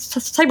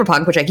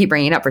Cyberpunk, which I keep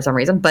bringing up for some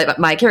reason, but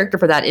my character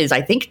for that is,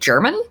 I think,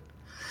 German.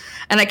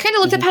 And I kind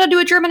of looked up how to do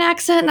a German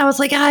accent, and I was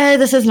like,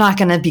 this is not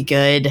going to be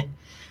good.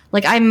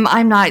 Like, I'm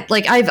not,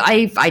 like,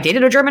 I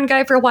dated a German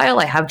guy for a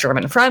while. I have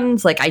German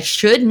friends. Like, I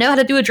should know how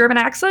to do a German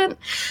accent,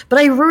 but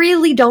I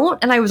really don't.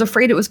 And I was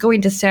afraid it was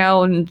going to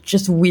sound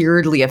just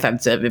weirdly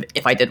offensive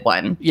if I did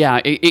one. Yeah,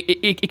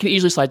 it can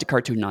easily slide to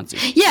cartoon Nazi.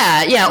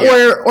 Yeah.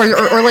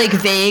 Or like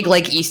vague,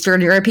 like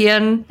Eastern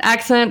European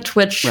accent,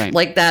 which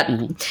like that.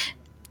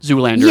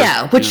 Zoolander.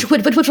 Yeah,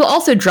 which will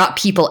also drop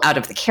people out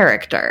of the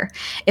character.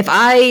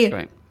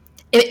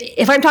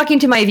 If I'm talking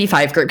to my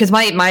V5 group, because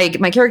my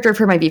character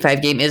for my V5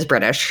 game is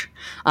British,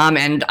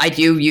 and I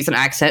do use an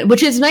accent,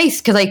 which is nice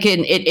because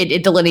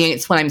it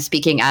delineates when I'm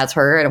speaking as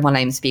her and when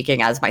I'm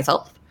speaking as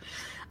myself.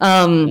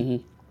 But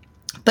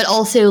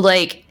also,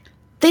 like,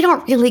 they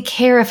don't really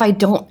care if I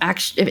don't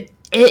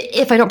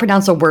if I don't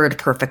pronounce a word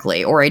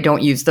perfectly or I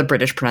don't use the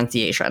British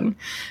pronunciation,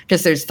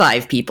 because there's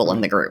 5 people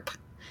in the group.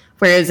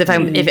 Whereas if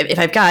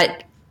I've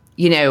got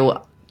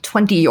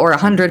 20 or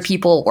 100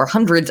 people or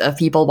hundreds of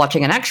people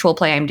watching an actual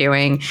play I'm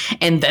doing,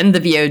 and then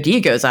the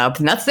VOD goes up,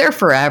 and that's there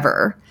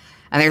forever.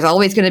 And there's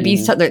always going to be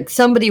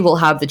somebody will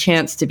have the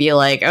chance to be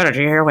like, "Oh, did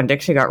you hear when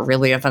Dixie got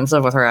really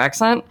offensive with her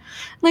accent?"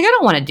 Like, I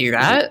don't want to do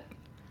that.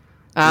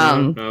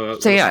 No,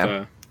 that's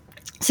fair.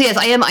 So yes,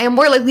 I am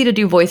more likely to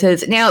do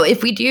voices. Now,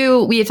 if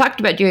we had talked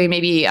about doing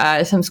maybe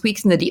some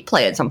Squeaks in the Deep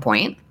play at some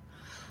point,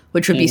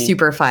 which would be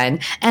super fun.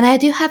 And I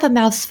do have a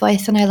mouse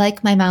voice, and I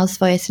like my mouse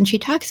voice, and she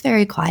talks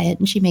very quiet,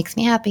 and she makes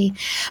me happy.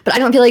 But I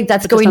don't feel like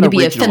that's going to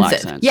be offensive.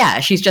 Accent.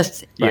 Yeah, she's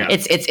just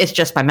it's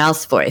just my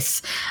mouse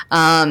voice.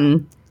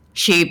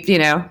 She,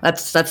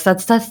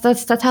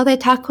 that's how they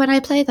talk when I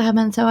play them,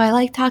 and so I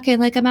like talking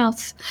like a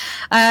mouse.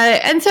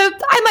 And so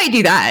I might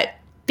do that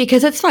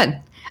because it's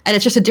fun. And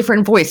it's just a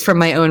different voice from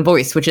my own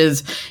voice, which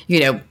is,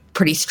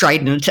 pretty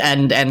strident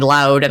and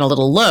loud and a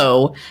little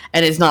low,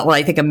 and is not what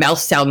I think a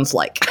mouse sounds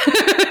like.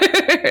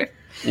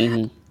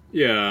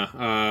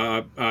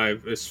 Yeah,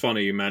 it's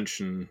funny you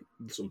mention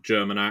sort of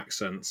German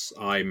accents.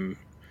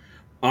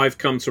 I've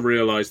come to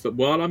realise that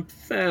while I'm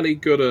fairly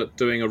good at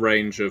doing a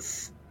range of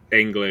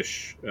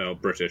English,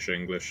 British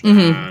English,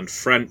 and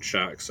French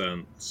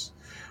accents,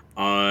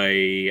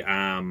 I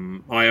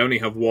only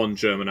have one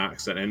German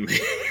accent in me.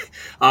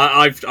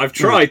 I've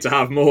tried to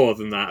have more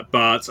than that,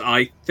 but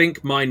I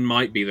think mine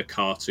might be the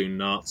cartoon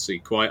Nazi,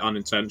 quite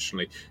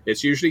unintentionally.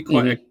 It's usually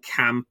quite a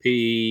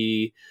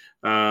campy,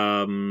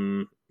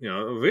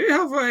 we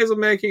have ways of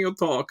making you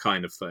talk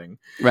kind of thing,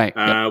 right?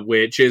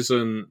 Which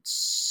isn't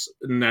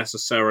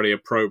necessarily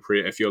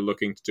appropriate if you're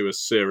looking to do a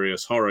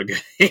serious horror game,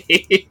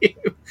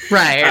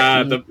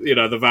 right?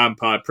 The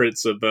Vampire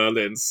Prince of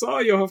Berlin. So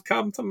you have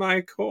come to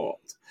my court.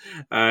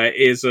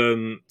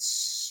 Doesn't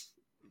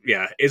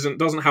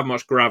have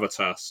much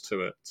gravitas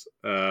to it.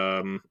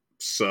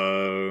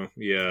 So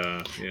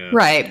yeah.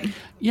 Right.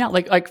 Yeah,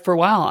 like for a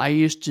while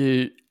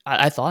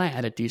I thought I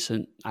had a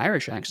decent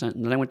Irish accent,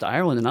 and then I went to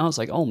Ireland, and I was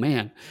like, oh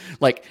man,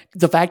 like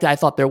the fact that I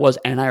thought there was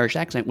an Irish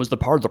accent was the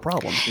part of the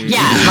problem.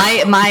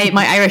 Yeah, my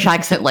Irish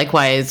accent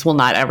likewise will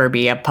not ever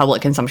be a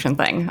public consumption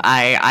thing.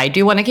 I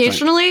do one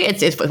occasionally.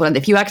 Right. It's one of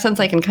the few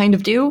accents I can kind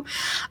of do.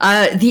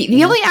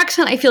 The only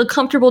accent I feel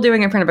comfortable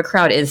doing in front of a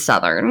crowd is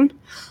Southern.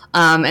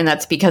 And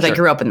that's because I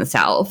grew up in the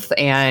South,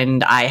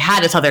 and I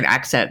had a Southern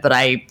accent that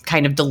I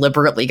kind of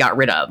deliberately got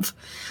rid of.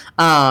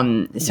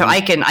 So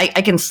I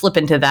can slip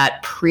into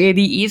that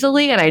pretty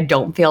easily, and I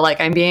don't feel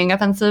like I'm being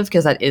offensive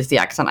because that is the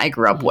accent I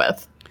grew up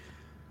with.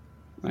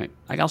 Right.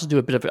 I can also do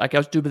a bit of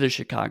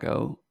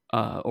Chicago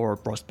or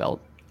Rust Belt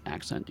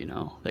accent,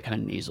 that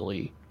kind of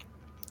nasally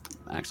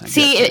accent.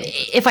 See,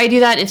 if I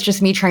do that, it's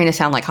just me trying to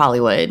sound like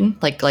Hollywood,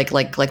 like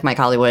Mike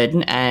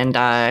Hollywood, and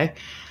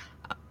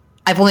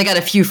I've only got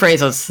a few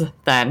phrases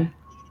then.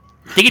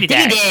 Diggity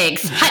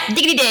digs, hot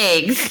diggity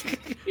digs.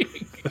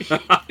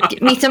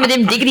 Get me some of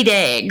them diggity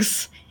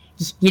dags.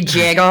 You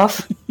jag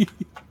off. You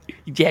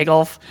jag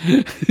off.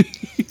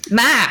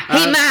 Ma,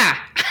 hey Ma.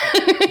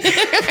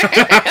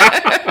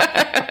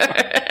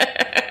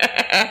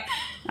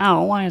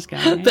 Oh, wise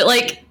guy. But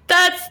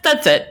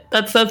that's it.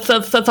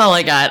 That's all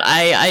I got.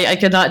 I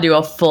could not do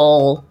a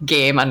full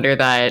game under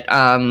that.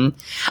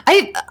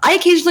 I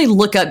occasionally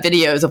look up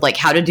videos of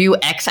how to do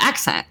X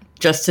accent,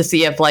 just to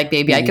see if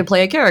maybe I could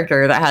play a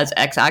character that has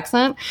X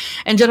accent.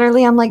 And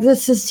generally I'm like,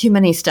 this is too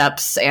many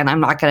steps and I'm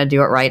not going to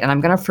do it right. And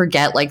I'm going to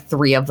forget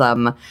 3 of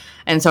them.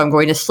 And so I'm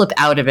going to slip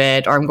out of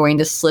it, or I'm going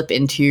to slip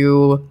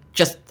into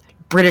just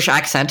British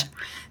accent,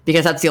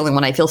 because that's the only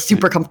one I feel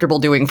super comfortable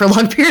doing for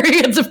long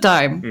periods of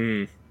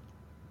time.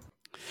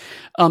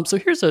 So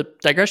here's a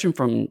digression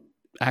from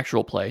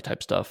actual play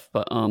type stuff.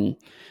 But I'm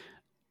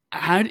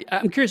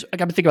curious, I've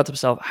been thinking about this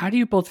myself. How do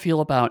you both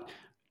feel about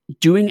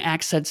doing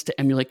accents to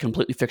emulate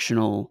completely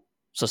fictional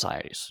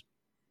societies?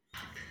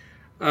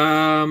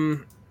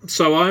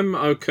 So I'm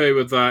okay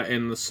with that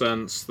in the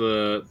sense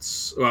that,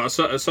 well,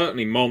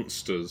 certainly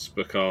monsters,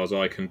 because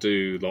I can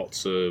do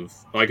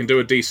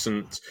a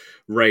decent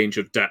range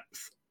of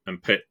depth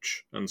and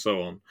pitch and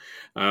so on.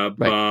 Right.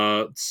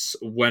 But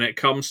when it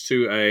comes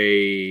to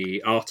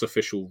a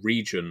artificial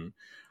region,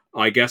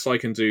 I guess I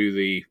can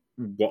do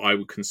what I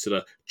would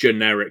consider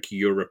generic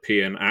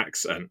European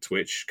accent,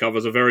 which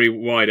covers a very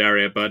wide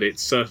area, but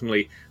it's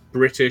certainly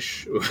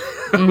British,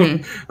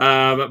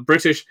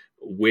 British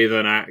with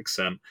an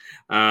accent.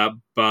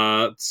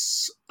 But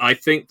I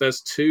think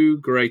there's too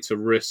great a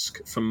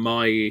risk for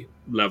my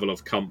level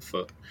of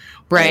comfort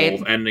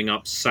of ending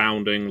up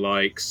sounding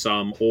like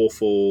some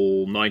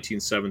awful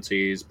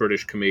 1970s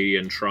British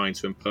comedian trying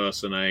to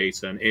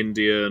impersonate an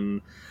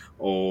Indian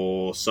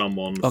or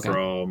someone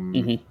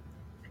from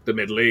the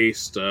Middle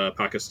East,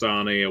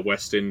 Pakistani, a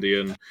West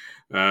Indian,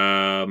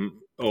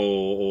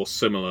 or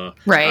similar.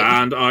 Right.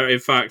 And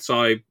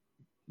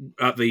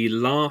at the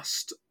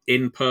last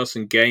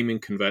in-person gaming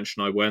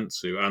convention I went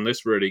to, and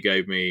this really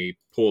gave me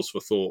pause for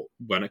thought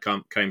when it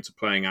came to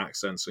playing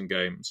accents in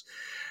games.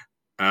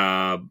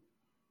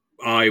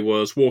 I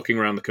was walking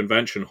around the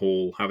convention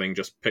hall, having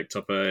just picked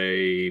up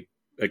a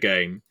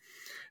game,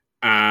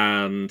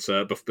 and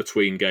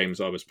between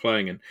games I was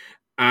playing in,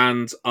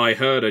 and I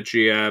heard a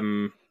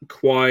GM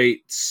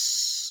quite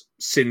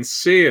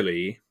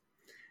sincerely,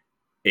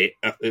 it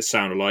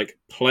sounded like,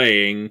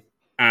 playing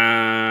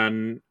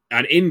an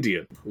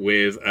Indian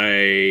with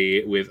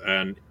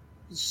an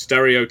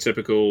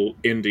stereotypical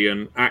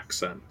Indian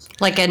accent.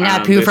 Like a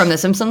Napu from The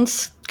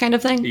Simpsons kind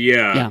of thing?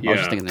 Yeah. I was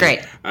just thinking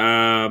Great.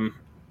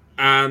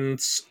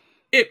 And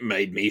it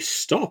made me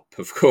stop,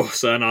 of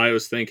course, and I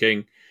was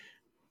thinking,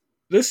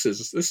 this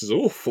is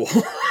awful.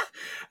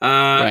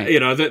 Right. You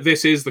know,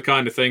 this is the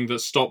kind of thing that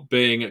stopped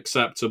being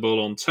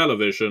acceptable on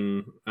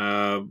television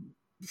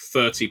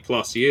 30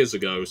 plus years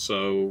ago,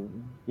 so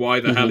why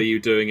the hell are you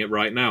doing it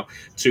right now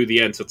to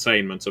the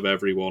entertainment of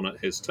everyone at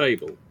his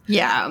table?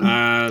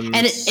 Yeah.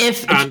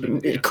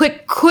 And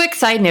quick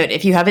side note,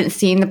 if you haven't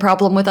seen The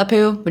Problem with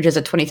Apu, which is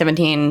a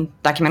 2017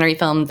 documentary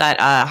film that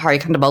Hari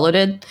Kondabolu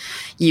did,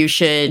 you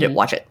should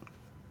watch it.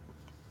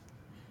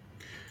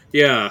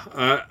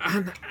 Yeah,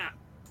 and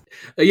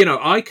you know,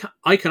 I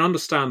can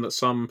understand that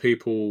some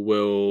people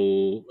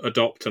will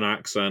adopt an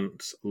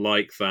accent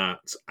like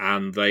that,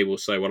 and they will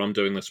say, well, I'm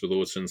doing this with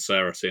all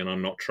sincerity, and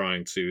I'm not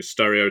trying to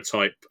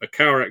stereotype a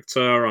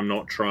character, I'm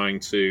not trying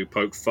to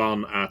poke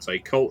fun at a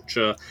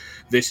culture,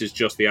 this is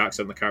just the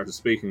accent the character's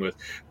speaking with.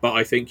 But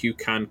I think you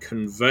can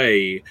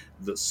convey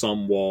that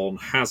someone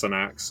has an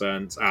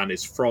accent and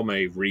is from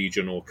a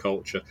region or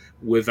culture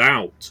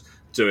without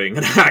doing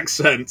an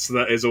accent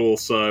that is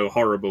also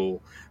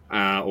horrible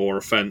or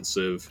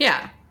offensive.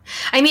 Yeah.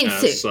 I mean,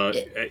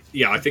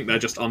 I think they're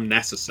just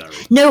unnecessary.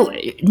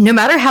 No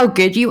matter how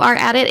good you are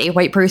at it, a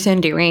white person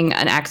doing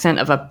an accent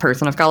of a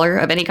person of color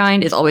of any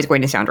kind is always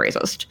going to sound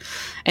racist.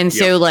 And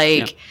so,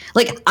 like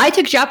I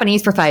took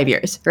Japanese for 5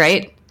 years,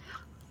 right?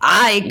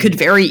 I could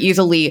very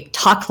easily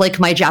talk like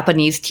my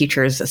Japanese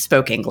teachers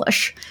spoke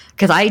English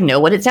because I know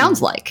what it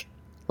sounds like.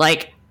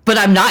 But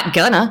I'm not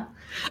gonna.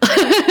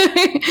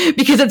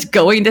 Because it's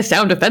going to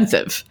sound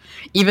offensive,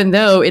 even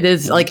though it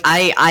is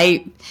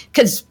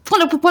because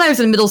when I was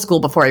in middle school,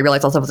 before I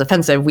realized all stuff was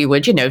offensive, we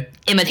would,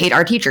 imitate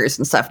our teachers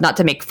and stuff, not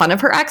to make fun of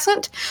her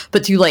accent,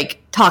 but to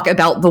talk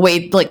about the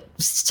way,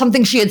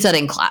 something she had said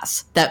in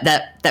class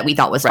that we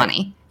thought was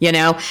funny,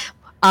 and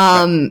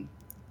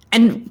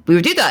we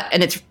would do that,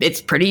 and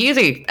it's pretty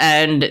easy.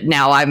 And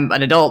now I'm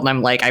an adult, and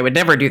I'm I would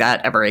never do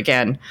that ever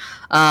again.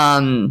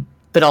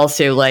 But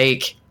also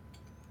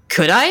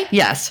could I?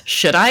 Yes.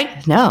 Should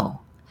I? No.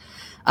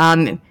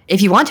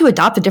 If you want to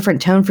adopt a different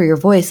tone for your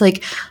voice,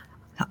 if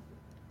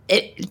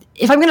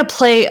I'm going to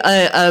play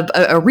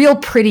a real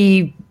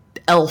pretty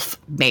elf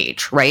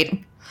mage,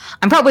 right?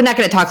 I'm probably not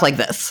going to talk like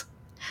this.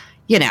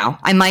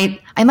 I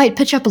might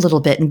pitch up a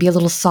little bit and be a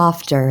little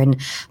softer and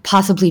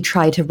possibly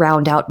try to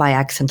round out my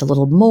accent a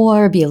little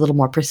more, be a little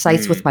more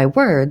precise with my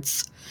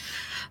words.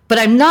 But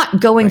I'm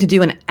not going to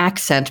do an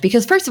accent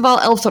because, first of all,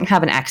 elves don't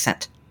have an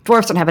accent.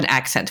 Dwarves don't have an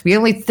accent. We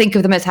only think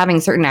of them as having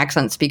certain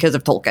accents because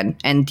of Tolkien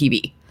and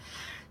TV.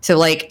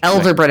 So,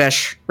 elves are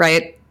British,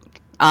 right?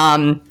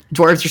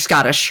 Dwarves are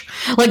Scottish.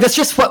 That's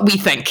just what we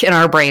think in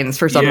our brains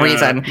for some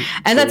reason.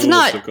 And that's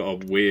not... They've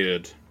got a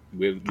weird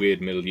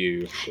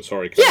milieu.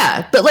 Sorry.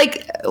 Yeah, but,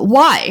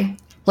 why?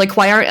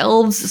 Why aren't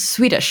elves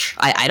Swedish?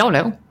 I don't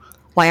know.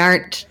 Why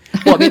aren't...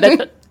 Well, I mean,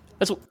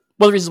 that's one of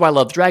the reasons why I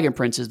love Dragon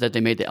Prince is that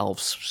they made the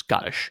elves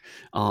Scottish.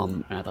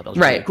 And I thought that was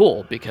really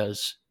cool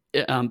because...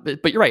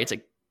 but you're right, it's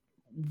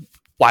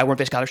why weren't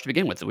they Scottish to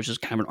begin with? It was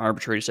just kind of an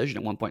arbitrary decision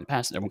at one point in the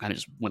past, and everyone kind of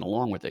just went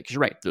along with it. Because you're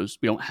right, we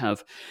don't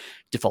have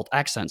default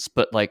accents,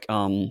 but I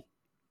can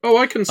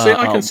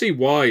see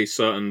why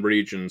certain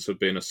regions have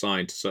been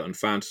assigned to certain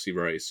fantasy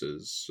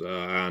races,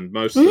 and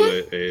most of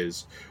it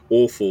is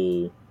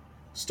awful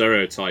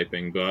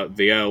stereotyping. But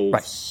the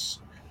elves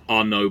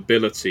are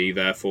nobility,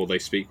 therefore they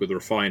speak with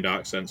refined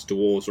accents.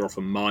 Dwarves are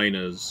often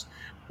miners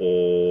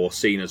or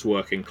seen as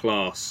working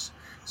class.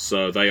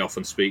 So they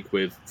often speak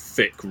with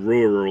thick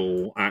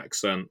rural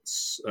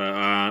accents.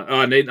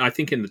 And I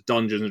think in the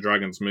Dungeons and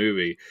Dragons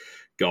movie,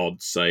 God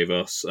save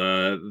us,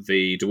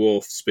 the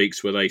dwarf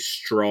speaks with a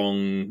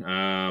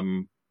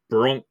strong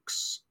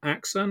Bronx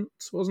accent,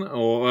 wasn't it?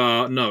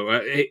 Or no,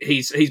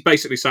 he's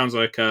basically sounds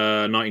like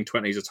a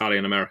 1920s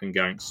Italian American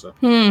gangster.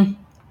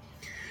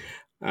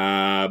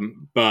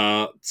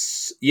 But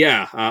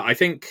I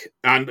think,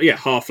 and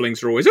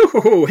halflings are always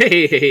oh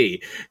hey, hey, hey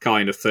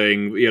kind of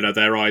thing.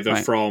 They're either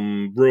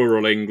from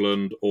rural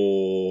England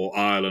or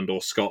Ireland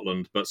or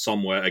Scotland, but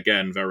somewhere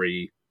again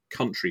very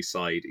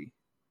countryside-y.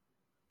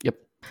 Yep.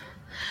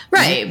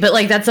 Right, but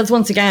that's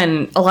once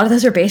again, a lot of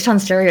those are based on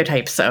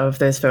stereotypes of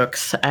those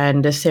folks,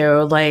 and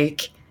so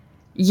Might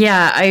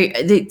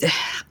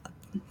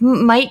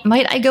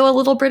I go a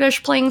little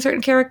British playing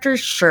certain characters?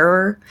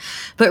 Sure.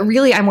 But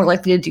really, I'm more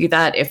likely to do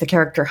that if the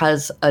character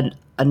has a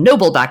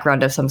noble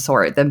background of some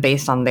sort than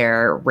based on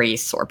their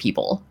race or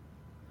people.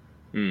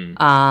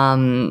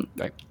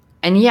 Right.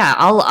 And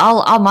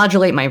I'll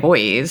modulate my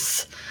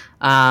voice.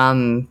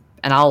 And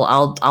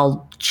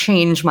I'll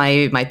change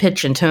my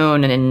pitch and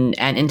tone and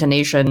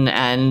intonation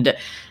and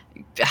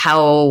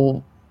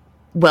how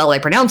well I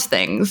pronounce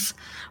things.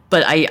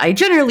 But I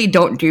generally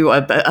don't do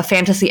a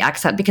fantasy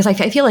accent because I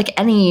feel like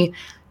any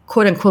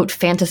quote-unquote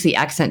fantasy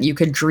accent you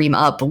could dream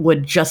up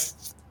would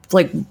just,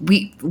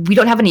 we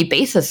don't have any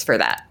basis for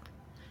that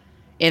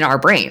in our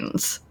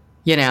brains,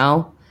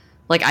 I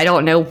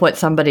don't know what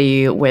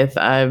somebody with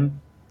a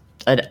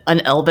an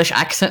Elvish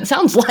accent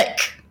sounds like.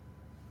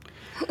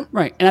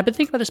 Right, and I've been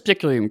thinking about this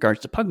particularly in regards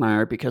to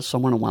Pugmire because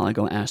someone a while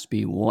ago asked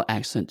me what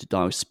accent do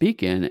dogs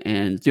speak in,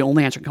 and the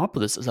only answer I can come up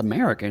with is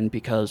American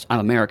because I'm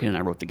American and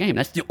I wrote the game.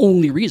 That's the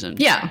only reason.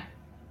 Yeah.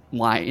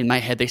 Why in my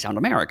head they sound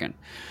American.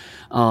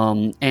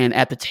 And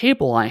at the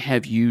table, I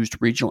have used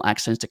regional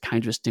accents to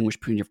kind of distinguish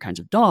between different kinds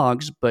of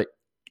dogs, but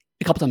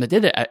a couple times I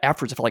did it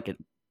afterwards. I felt like it.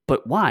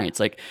 But why? It's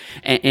like,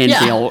 and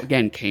they all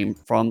again came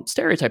from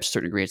stereotypes to a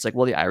certain degree. It's like,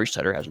 well, the Irish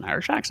setter has an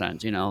Irish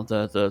accent.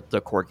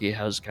 The Corgi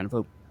has kind of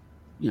a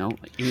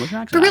English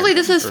accent. But really,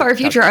 this is far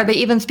future. Are they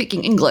even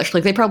speaking English?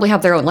 Like, they probably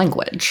have their own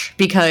language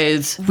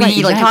because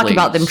we talk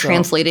about them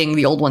translating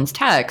the old one's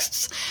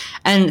texts,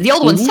 and the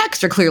old one's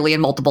texts are clearly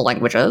in multiple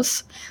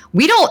languages.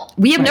 We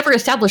have never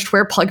established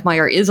where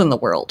Pugmire is in the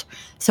world.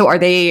 So are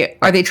they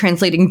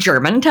translating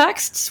German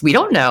texts? We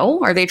don't know.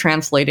 Are they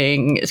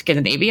translating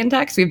Scandinavian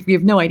texts? We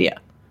have no idea.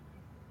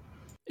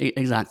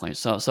 Exactly.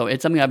 So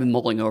it's something I've been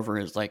mulling over.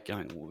 Is like,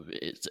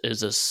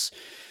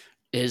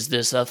 is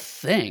this a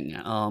thing?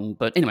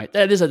 But anyway,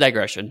 that is a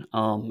digression.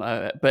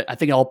 But I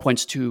think it all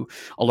points to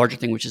a larger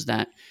thing, which is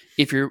that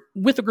if you're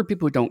with a group of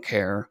people who don't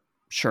care,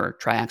 sure,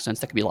 try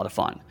accents. That could be a lot of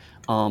fun.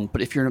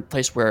 But if you're in a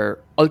place where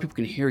other people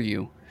can hear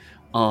you,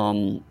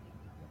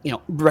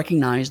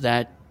 recognize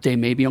that they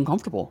may be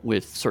uncomfortable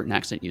with certain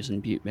accent use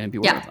and be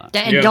aware of that.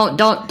 And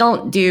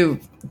don't do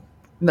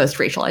most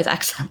racialized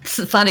accents.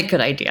 It's not a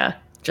good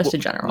idea. Just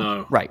in general.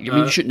 No. Right. I mean,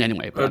 you shouldn't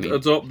anyway. But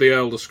adopt the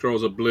Elder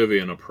Scrolls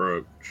Oblivion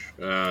approach,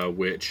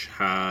 which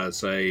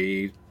has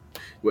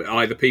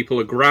either people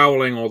are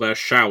growling or they're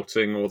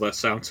shouting or they're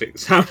sounding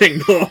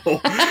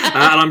normal.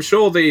 And I'm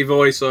sure the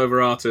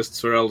voiceover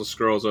artists for Elder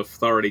Scrolls are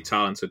thoroughly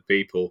talented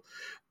people.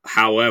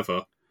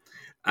 However...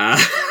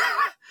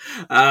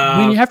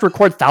 when you have to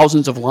record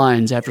thousands of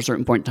lines after a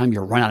certain point in time,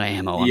 you run out of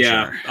ammo, I'm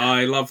sure.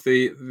 I love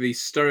the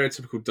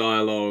stereotypical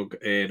dialogue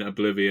in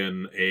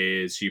Oblivion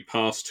is you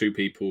pass two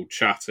people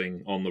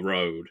chatting on the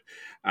road,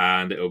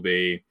 and it'll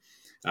be,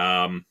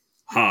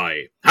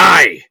 hi,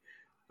 I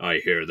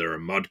hear there are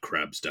mud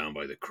crabs down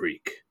by the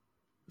creek.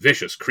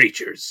 Vicious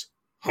creatures.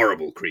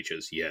 Horrible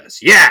creatures,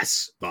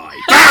 yes, bye.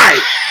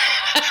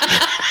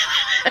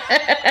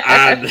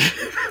 And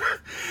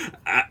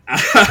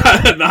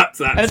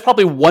that's and it's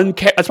probably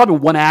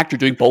one actor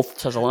doing both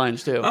sets of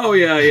lines too. Oh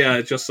yeah.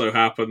 It just so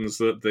happens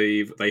that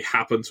they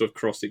happen to have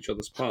crossed each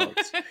other's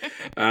paths.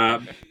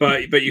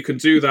 But you can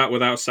do that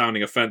without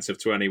sounding offensive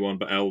to anyone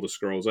but Elder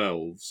Scrolls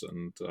elves,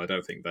 and I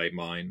don't think they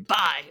mind.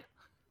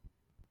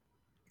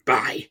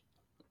 Bye.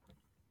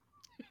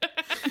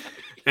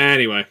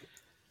 Anyway,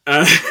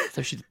 that's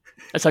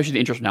how the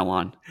intro from now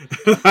on.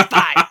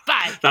 Bye.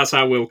 That's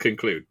how we'll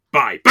conclude.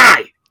 Bye.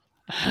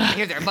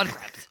 Here there are mud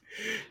crabs.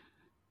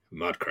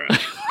 Mud crabs.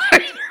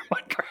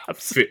 Mud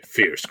crabs.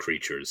 Fierce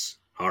creatures.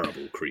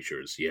 Horrible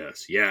creatures.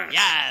 Yes.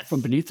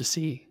 From beneath the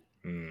sea.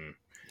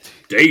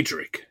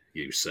 Daedric,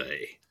 you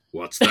say?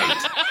 What's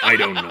that? I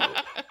don't know.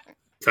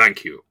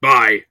 Thank you.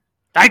 Bye.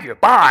 Thank you.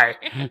 Bye.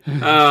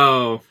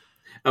 Oh,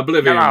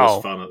 Oblivion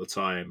was fun at the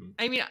time.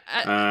 I mean,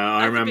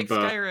 I remember. As a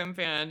big Skyrim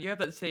fan, you have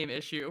that same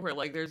issue where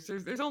like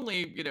there's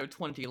only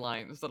 20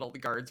 lines that all the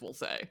guards will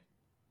say.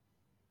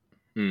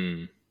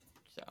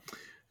 So.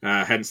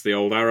 Hence the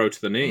old arrow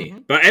to the knee. Mm-hmm.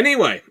 But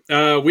anyway,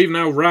 we've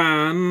now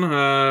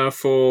ran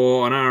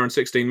for an hour and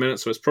 16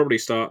 minutes, so it's probably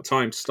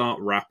time to start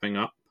wrapping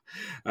up.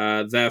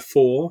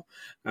 Therefore,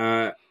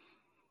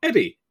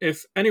 Eddie,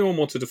 if anyone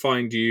wanted to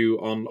find you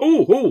on...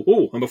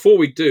 and before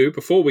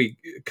we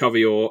cover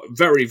your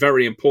very,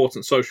 very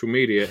important social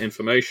media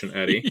information,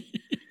 Eddie,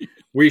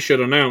 we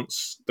should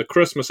announce the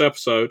Christmas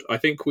episode. I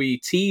think we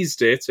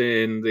teased it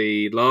in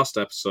the last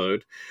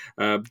episode,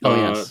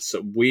 but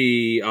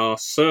we are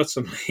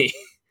certainly,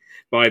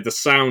 by the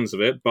sounds of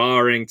it,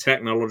 barring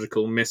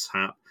technological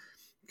mishap,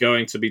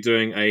 going to be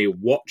doing a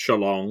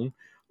watch-along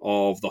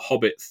of The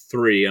Hobbit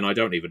 3, and I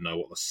don't even know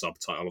what the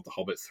subtitle of The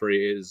Hobbit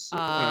 3 is.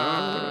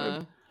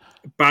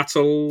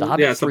 Battle...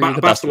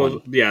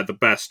 The the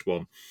best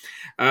one.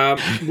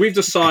 We've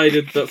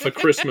decided that for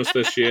Christmas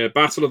this year,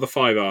 Battle of the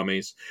Five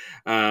Armies,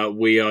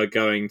 we are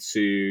going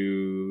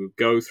to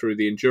go through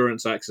the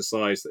endurance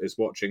exercise that is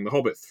watching The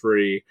Hobbit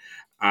 3,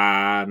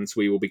 and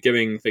we will be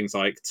giving things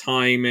like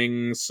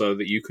timings so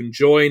that you can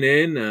join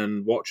in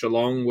and watch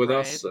along with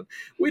us. And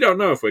we don't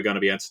know if we're going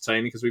to be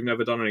entertaining because we've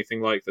never done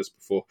anything like this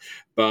before,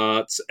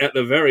 but at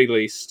the very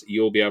least,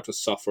 you'll be able to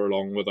suffer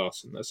along with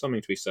us, and there's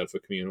something to be said for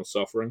communal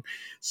suffering.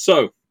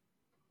 So,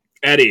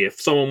 Eddie, if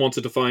someone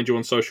wanted to find you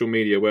on social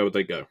media, where would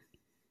they go?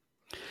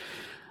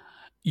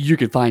 You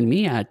can find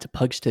me at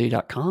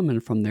pugsteady.com,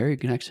 and from there you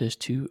can access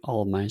to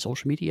all of my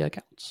social media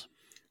accounts.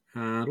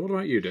 And what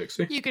about you,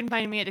 Dixie? You can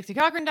find me at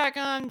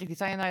DixieCochran.com, Dixie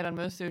Cyanide on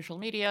most social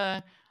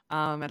media,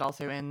 and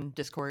also in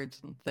Discords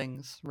and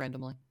things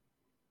randomly.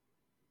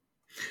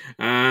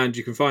 And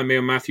you can find me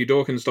on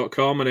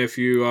MatthewDawkins.com, and if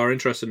you are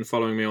interested in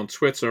following me on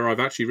Twitter, I've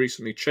actually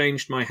recently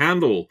changed my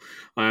handle.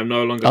 I am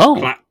no longer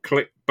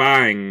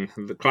Bang.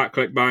 The Clack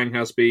Click Bang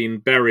has been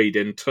buried,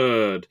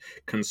 interred,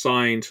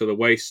 consigned to the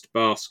waste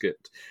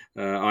basket.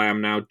 I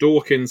am now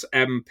Dawkins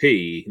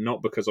MP,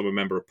 not because I'm a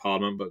member of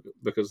Parliament, but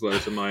because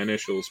those are my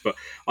initials. But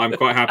I'm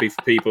quite happy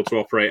for people to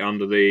operate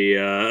under the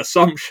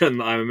assumption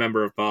that I'm a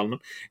member of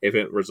Parliament if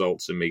it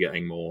results in me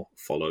getting more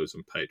follows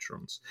and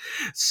patrons.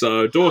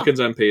 So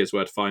Dawkins MP is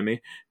where to find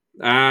me.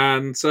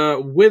 And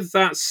with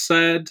that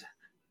said,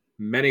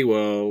 many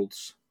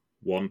worlds,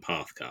 one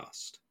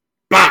Pathcast.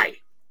 Bye!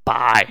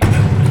 Bye.